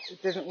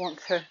didn't want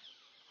to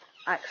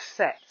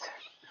accept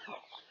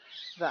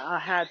that I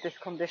had this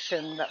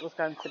condition that was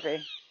going to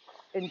be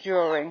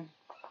enduring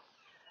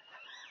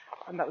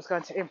and that was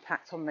going to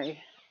impact on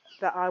me,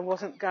 that I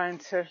wasn't going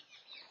to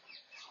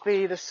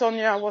be the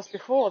Sonia I was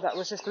before, that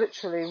was just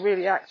literally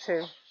really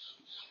active,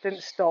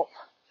 didn't stop,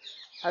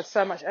 had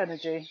so much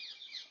energy.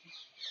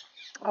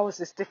 I was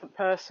this different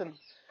person,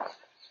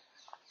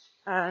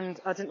 and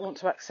I didn't want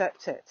to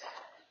accept it,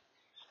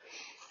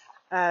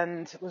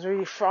 and was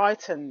really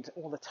frightened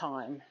all the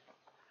time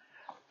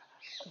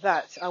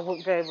that I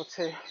wouldn't be able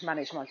to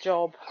manage my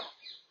job.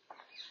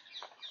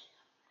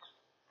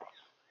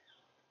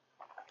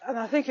 And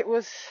I think it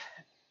was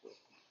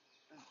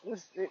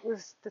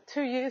the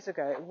 2 years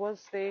ago,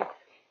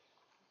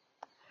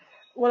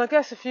 I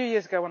guess a few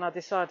years ago, when I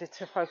decided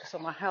to focus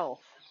on my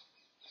health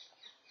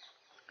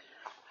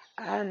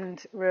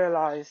and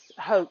I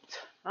hoped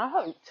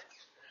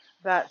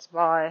that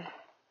by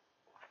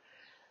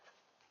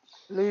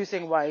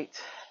losing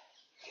weight,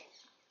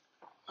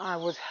 I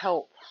would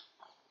help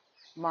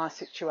my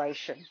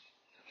situation.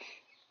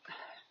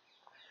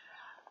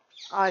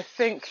 I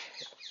think,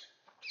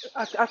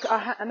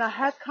 I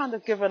had kind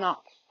of given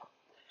up.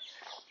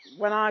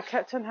 When I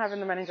kept on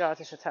having the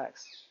meningitis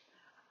attacks,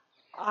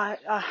 I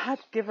had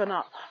given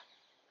up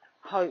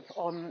hope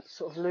on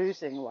sort of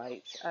losing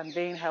weight and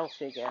being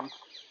healthy again,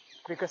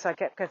 because I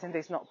kept getting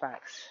these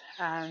knockbacks,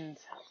 and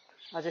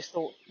I just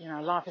thought,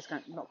 life is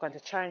not going to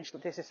change.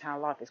 This is how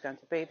life is going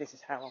to be. This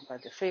is how I'm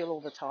going to feel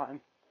all the time.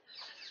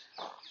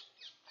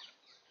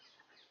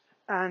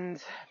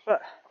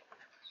 But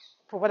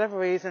for whatever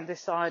reason,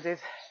 decided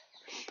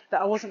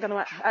that I wasn't going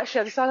to.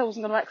 Actually, I decided I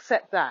wasn't going to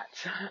accept that.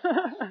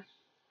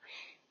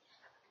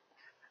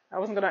 I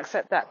wasn't going to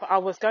accept that, but I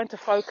was going to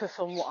focus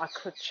on what I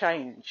could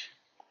change.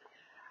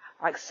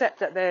 I accept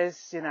that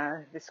there's,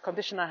 this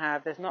condition I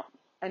have. There's not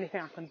anything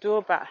I can do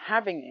about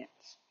having it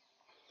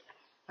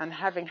and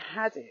having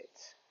had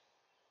it.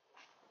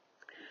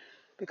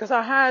 Because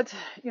I had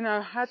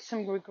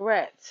some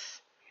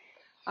regrets.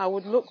 I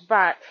would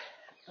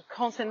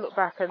constantly look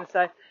back and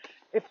say,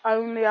 if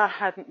only I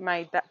hadn't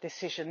made that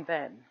decision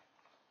then.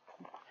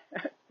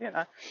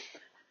 And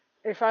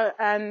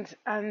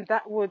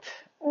that would,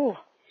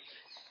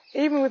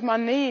 even with my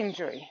knee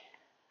injury,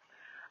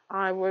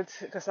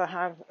 because I've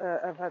had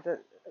a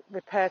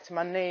repair to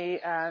my knee,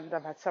 and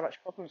I've had so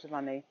much problems with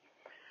my knee.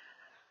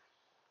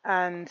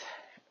 And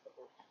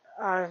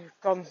I've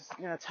gone,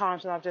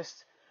 times when I've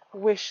just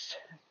wished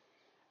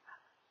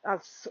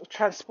I'd sort of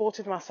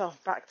transported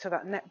myself back to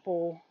that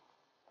netball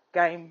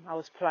game I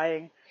was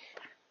playing.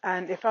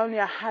 And if only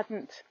I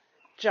hadn't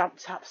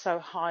jumped up so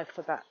high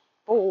for that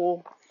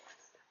ball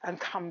and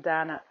come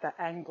down at that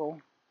angle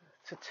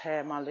to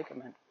tear my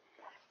ligament.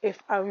 If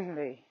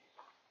only,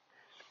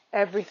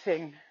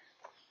 everything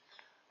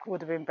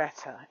would have been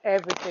better.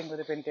 Everything would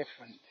have been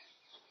different.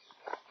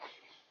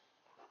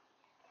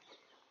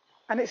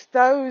 And it's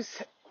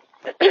those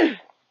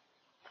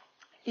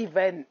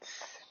events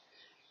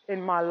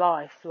in my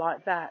life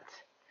like that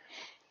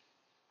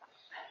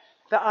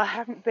I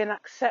haven't been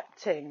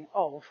accepting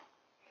of.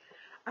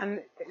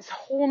 And it's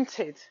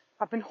haunted.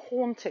 I've been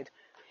haunted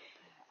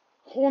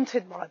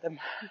by them.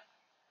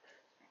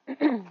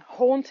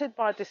 Haunted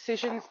by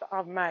decisions that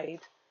I've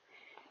made,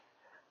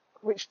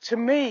 which to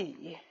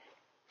me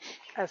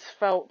has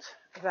felt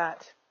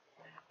that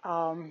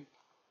I've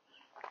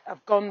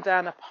gone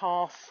down a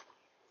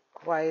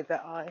pathway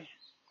that I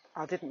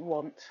didn't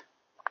want,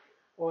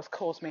 or has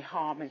caused me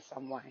harm in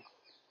some way.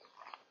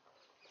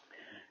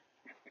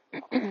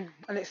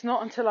 And it's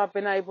not until I've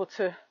been able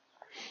to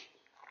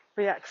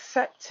be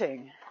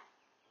accepting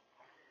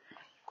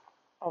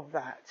of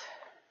that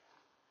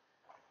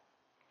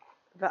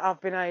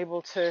I've been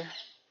able to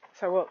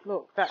say, well,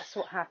 look, that's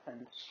what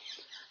happened.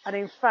 And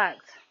in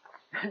fact,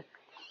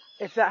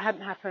 if that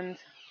hadn't happened,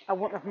 I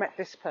wouldn't have met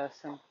this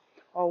person,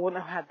 or I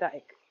wouldn't have had that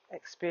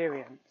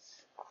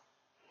experience.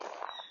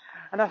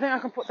 And I think I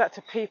can put that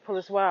to people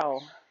as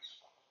well.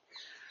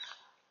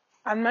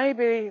 And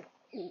maybe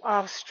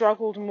I've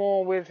struggled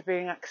more with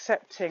being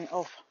accepting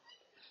of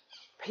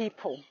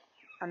people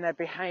and their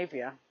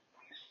behaviour.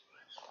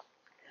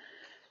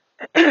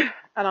 And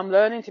I'm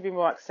learning to be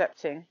more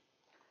accepting.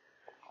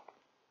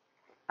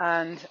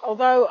 And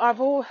although I've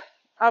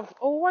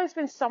always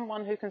been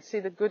someone who can see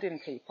the good in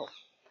people,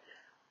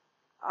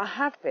 I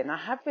have been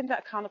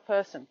that kind of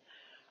person.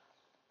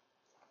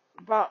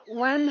 But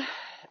when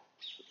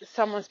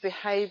someone's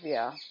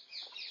behaviour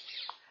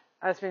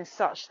has been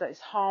such that it's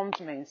harmed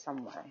me in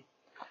some way,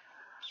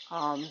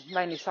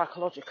 mainly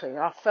psychologically,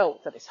 I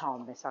felt that it's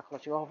harmed me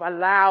psychologically, or I've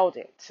allowed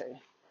it to.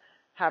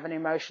 have an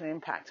emotional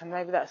impact. And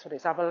maybe that's what it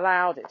is. I've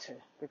allowed it to,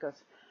 because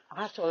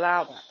I have to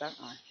allow that, don't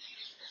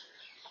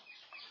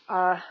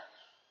I?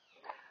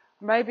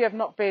 Maybe I've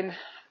not been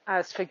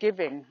as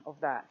forgiving of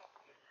that.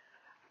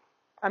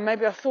 And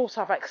maybe I thought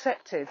I've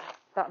accepted,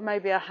 but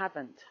maybe I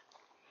haven't.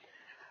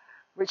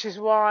 Which is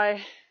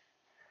why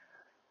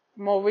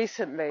more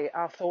recently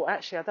I've thought,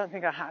 actually, I don't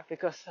think I have,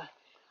 because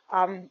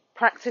I'm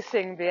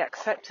practicing the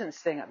acceptance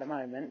thing at the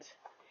moment.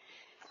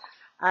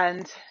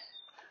 And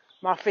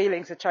my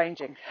feelings are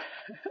changing.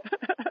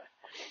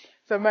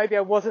 So maybe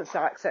I wasn't so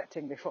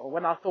accepting before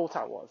when I thought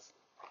I was.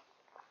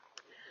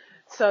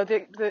 So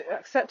the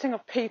accepting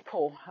of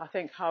people, I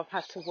think I've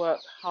had to work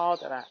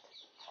harder at.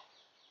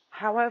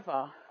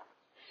 However,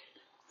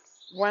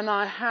 when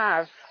I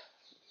have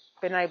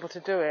been able to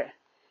do it,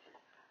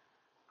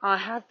 I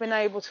have been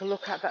able to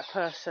look at that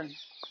person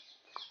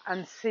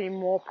and see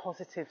more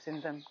positives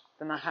in them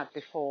than I had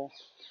before.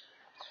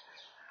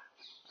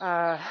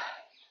 And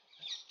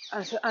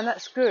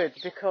that's good,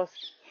 because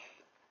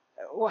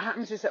what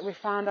happens is that we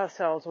find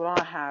ourselves, well,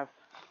 I have,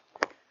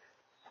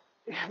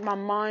 my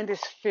mind is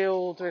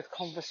filled with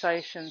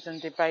conversations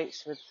and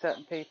debates with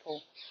certain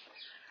people.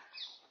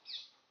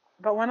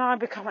 But when I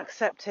become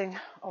accepting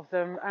of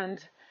them, and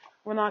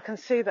when I can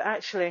see that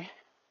actually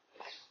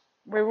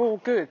we're all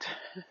good,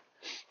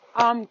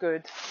 I'm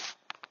good,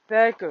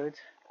 they're good,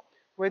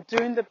 we're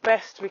doing the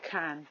best we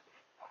can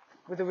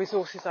with the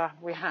resources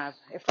we have.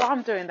 If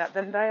I'm doing that,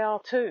 then they are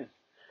too.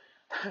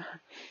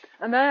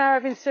 And they are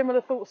having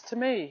similar thoughts to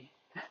me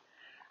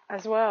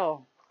as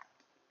well.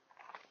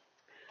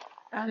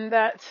 And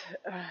that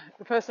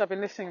the person I've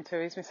been listening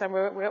to has been saying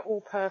we're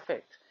all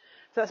perfect.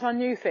 So that's my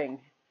new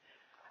thing,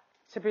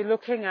 to be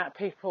looking at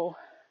people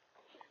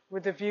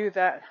with the view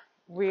that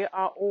we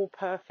are all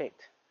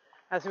perfect.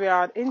 As we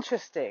are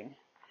interesting,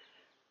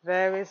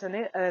 there's an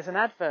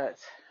advert.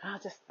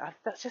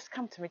 That's just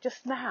come to me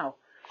just now.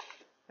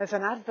 There's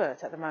an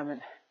advert at the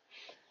moment.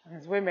 And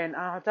there's women,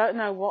 I don't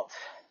know what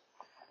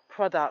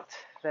product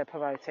they're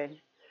promoting.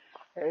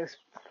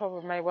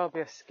 Probably may well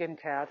be a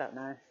skincare, I don't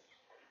know.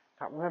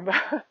 Can't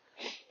remember.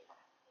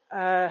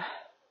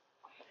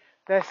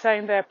 They're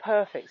saying they're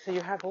perfect. So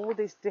you have all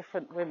these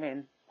different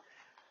women,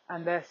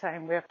 and they're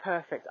saying we're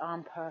perfect.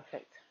 I'm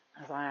perfect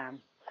as I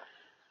am.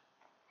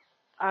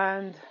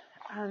 And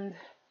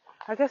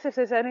I guess if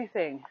there's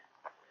anything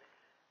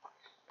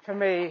for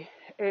me,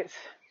 it's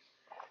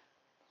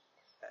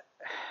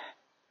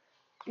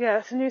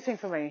a new thing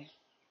for me.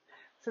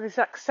 So this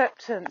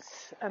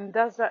acceptance, and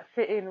does that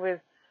fit in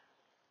with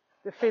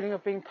the feeling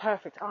of being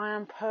perfect? I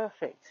am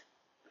perfect.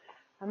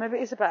 And maybe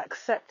it is about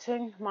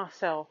accepting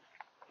myself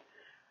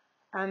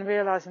and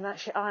realizing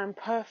actually I am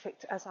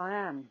perfect as I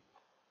am.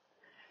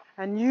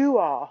 And you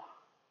are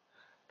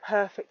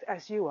perfect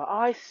as you are.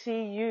 I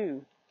see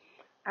you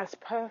as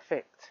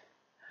perfect.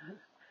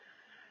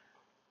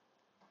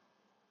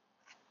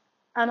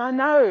 And I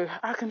know,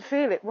 I can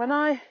feel it. When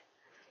I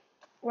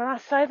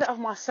say that of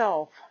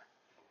myself,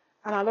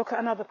 and I look at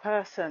another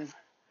person,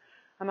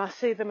 and I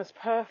see them as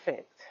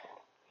perfect,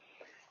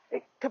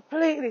 it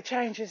completely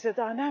changes the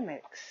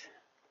dynamics.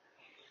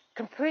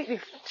 Completely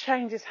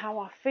changes how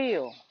I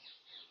feel.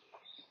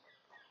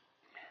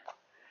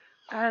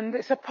 And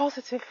it's a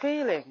positive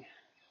feeling.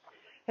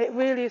 It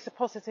really is a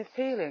positive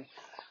feeling.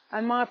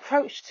 And my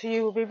approach to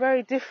you will be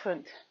very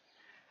different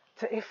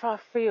to if I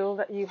feel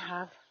that you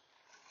have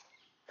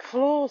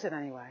flaws in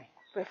any way.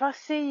 But if I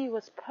see you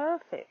as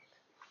perfect,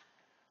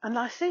 and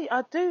I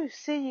do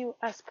see you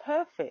as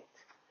perfect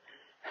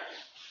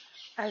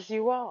as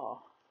you are,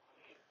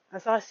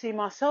 as I see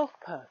myself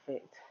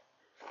perfect,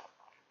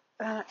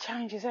 then that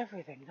changes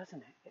everything,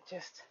 doesn't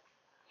it?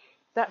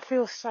 That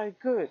feels so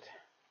good.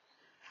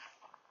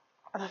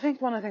 And I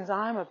think one of the things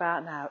I'm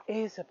about now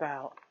is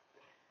about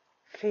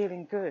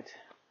feeling good.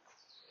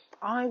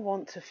 I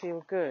want to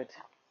feel good,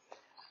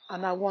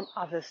 and I want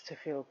others to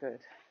feel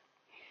good.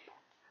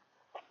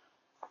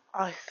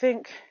 I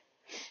think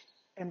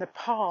in the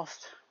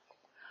past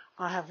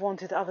I have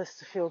wanted others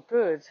to feel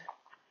good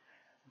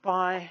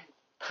by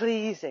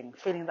feeling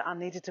that I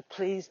needed to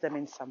please them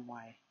in some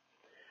way.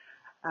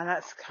 And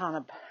that's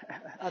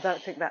I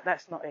don't think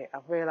that's not it.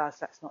 I've realised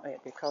that's not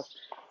it, because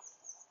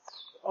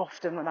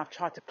often when I've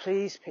tried to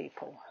please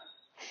people,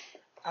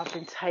 I've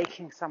been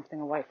taking something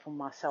away from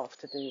myself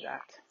to do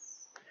that.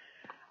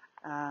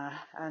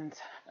 And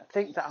I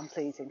think that I'm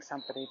pleasing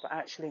somebody, but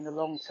actually in the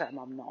long term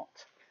I'm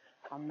not.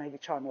 I'm maybe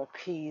trying to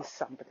appease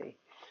somebody.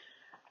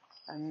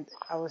 And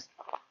I was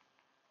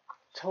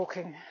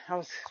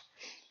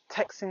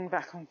texting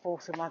back and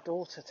forth with my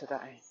daughter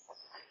today.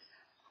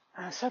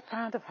 And I'm so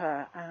proud of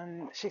her,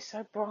 and she's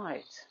so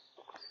bright.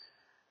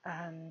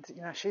 And,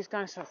 she's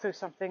going through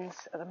some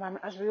things at the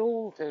moment, as we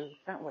all do,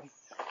 don't we?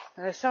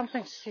 And there's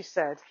something she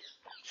said,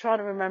 trying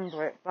to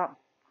remember it, but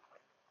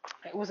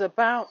it was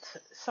about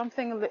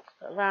something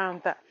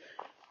around that,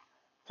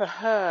 for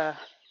her,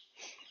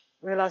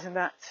 realising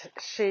that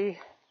she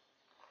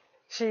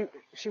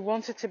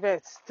wanted to be able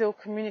to still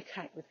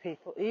communicate with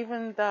people,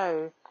 even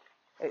though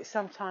it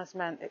sometimes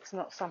meant it's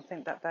not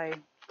something that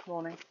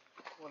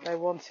what they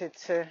wanted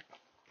to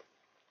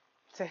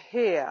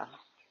hear,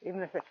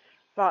 even if it,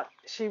 but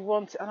she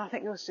wanted, and I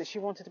think it was she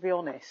wanted to be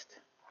honest.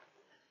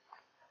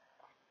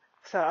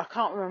 So I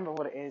can't remember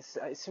what it is.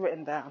 It's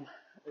written down.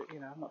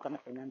 I'm not going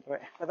to remember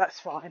it, but that's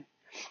fine.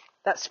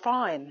 That's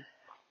fine.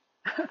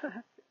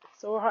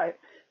 It's all right.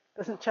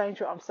 Doesn't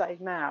change what I'm saying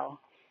now.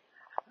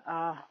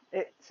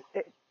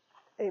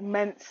 It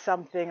meant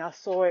something. I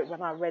saw it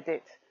when I read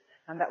it,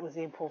 and that was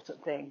the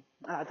important thing.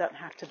 And I don't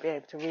have to be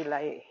able to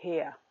relay it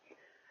here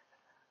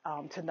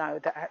to know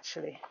that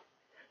actually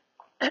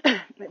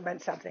it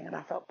meant something, and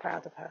I felt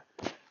proud of her.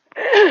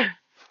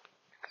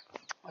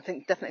 I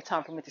think definitely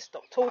time for me to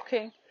stop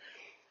talking.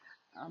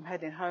 I'm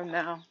heading home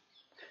now.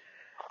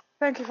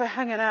 Thank you for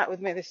hanging out with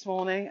me this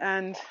morning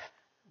and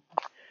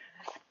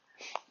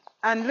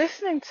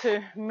listening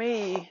to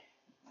me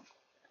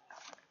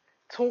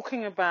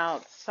talking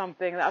about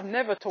something that I've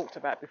never talked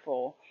about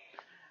before,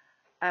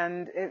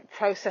 and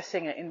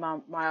processing it in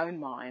my own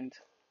mind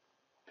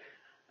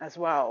as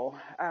well,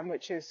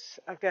 which is,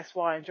 I guess,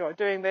 why I enjoy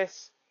doing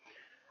this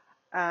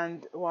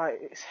and why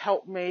it's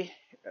helped me.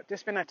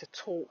 Just being able to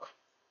talk,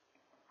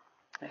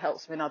 it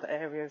helps me in other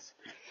areas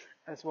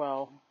as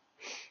well.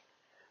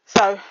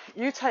 So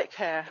you take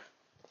care,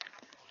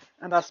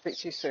 and I'll speak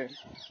to you soon.